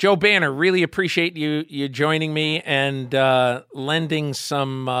 Joe Banner, really appreciate you joining me and lending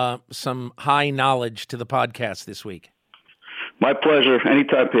some high knowledge to the podcast this week. My pleasure.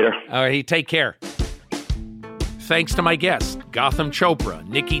 Anytime, Peter. All right, take care. Thanks to my guests, Gotham Chopra,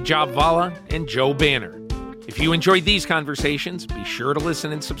 Nicki Jhabvala, and Joe Banner. If you enjoyed these conversations, be sure to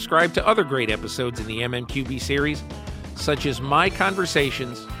listen and subscribe to other great episodes in the MMQB series, such as my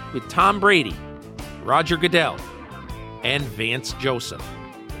conversations with Tom Brady, Roger Goodell, and Vance Joseph.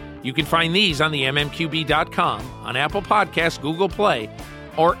 You can find these on the mmqb.com, on Apple Podcasts, Google Play,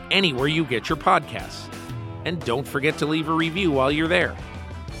 or anywhere you get your podcasts. And don't forget to leave a review while you're there.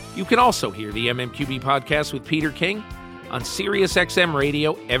 You can also hear the MMQB podcast with Peter King on SiriusXM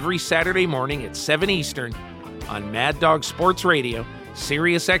Radio every Saturday morning at 7 Eastern on Mad Dog Sports Radio,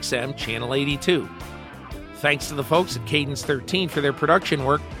 SiriusXM Channel 82. Thanks to the folks at Cadence 13 for their production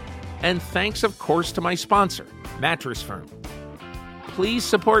work, and thanks, of course, to my sponsor, Mattress Firm. Please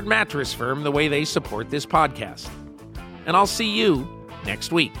support Mattress Firm the way they support this podcast. And I'll see you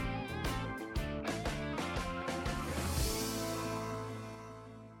next week.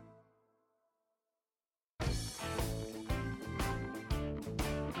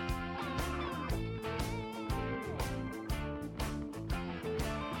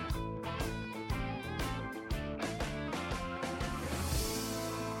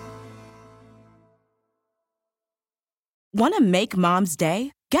 Want to make Mom's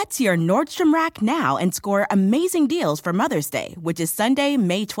Day? Get to your Nordstrom Rack now and score amazing deals for Mother's Day, which is Sunday,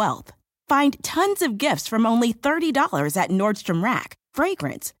 May 12th. Find tons of gifts from only $30 at Nordstrom Rack.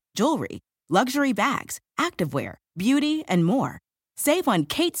 Fragrance, jewelry, luxury bags, activewear, beauty, and more. Save on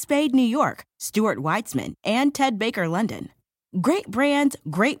Kate Spade New York, Stuart Weitzman, and Ted Baker London. Great brands,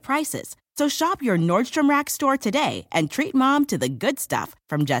 great prices. So shop your Nordstrom Rack store today and treat Mom to the good stuff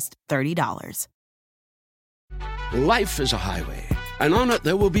from just $30. Life is a highway, and on it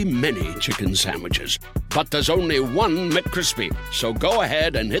there will be many chicken sandwiches. But there's only one McCrispy. So go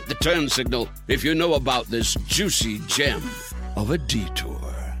ahead and hit the turn signal if you know about this juicy gem of a detour.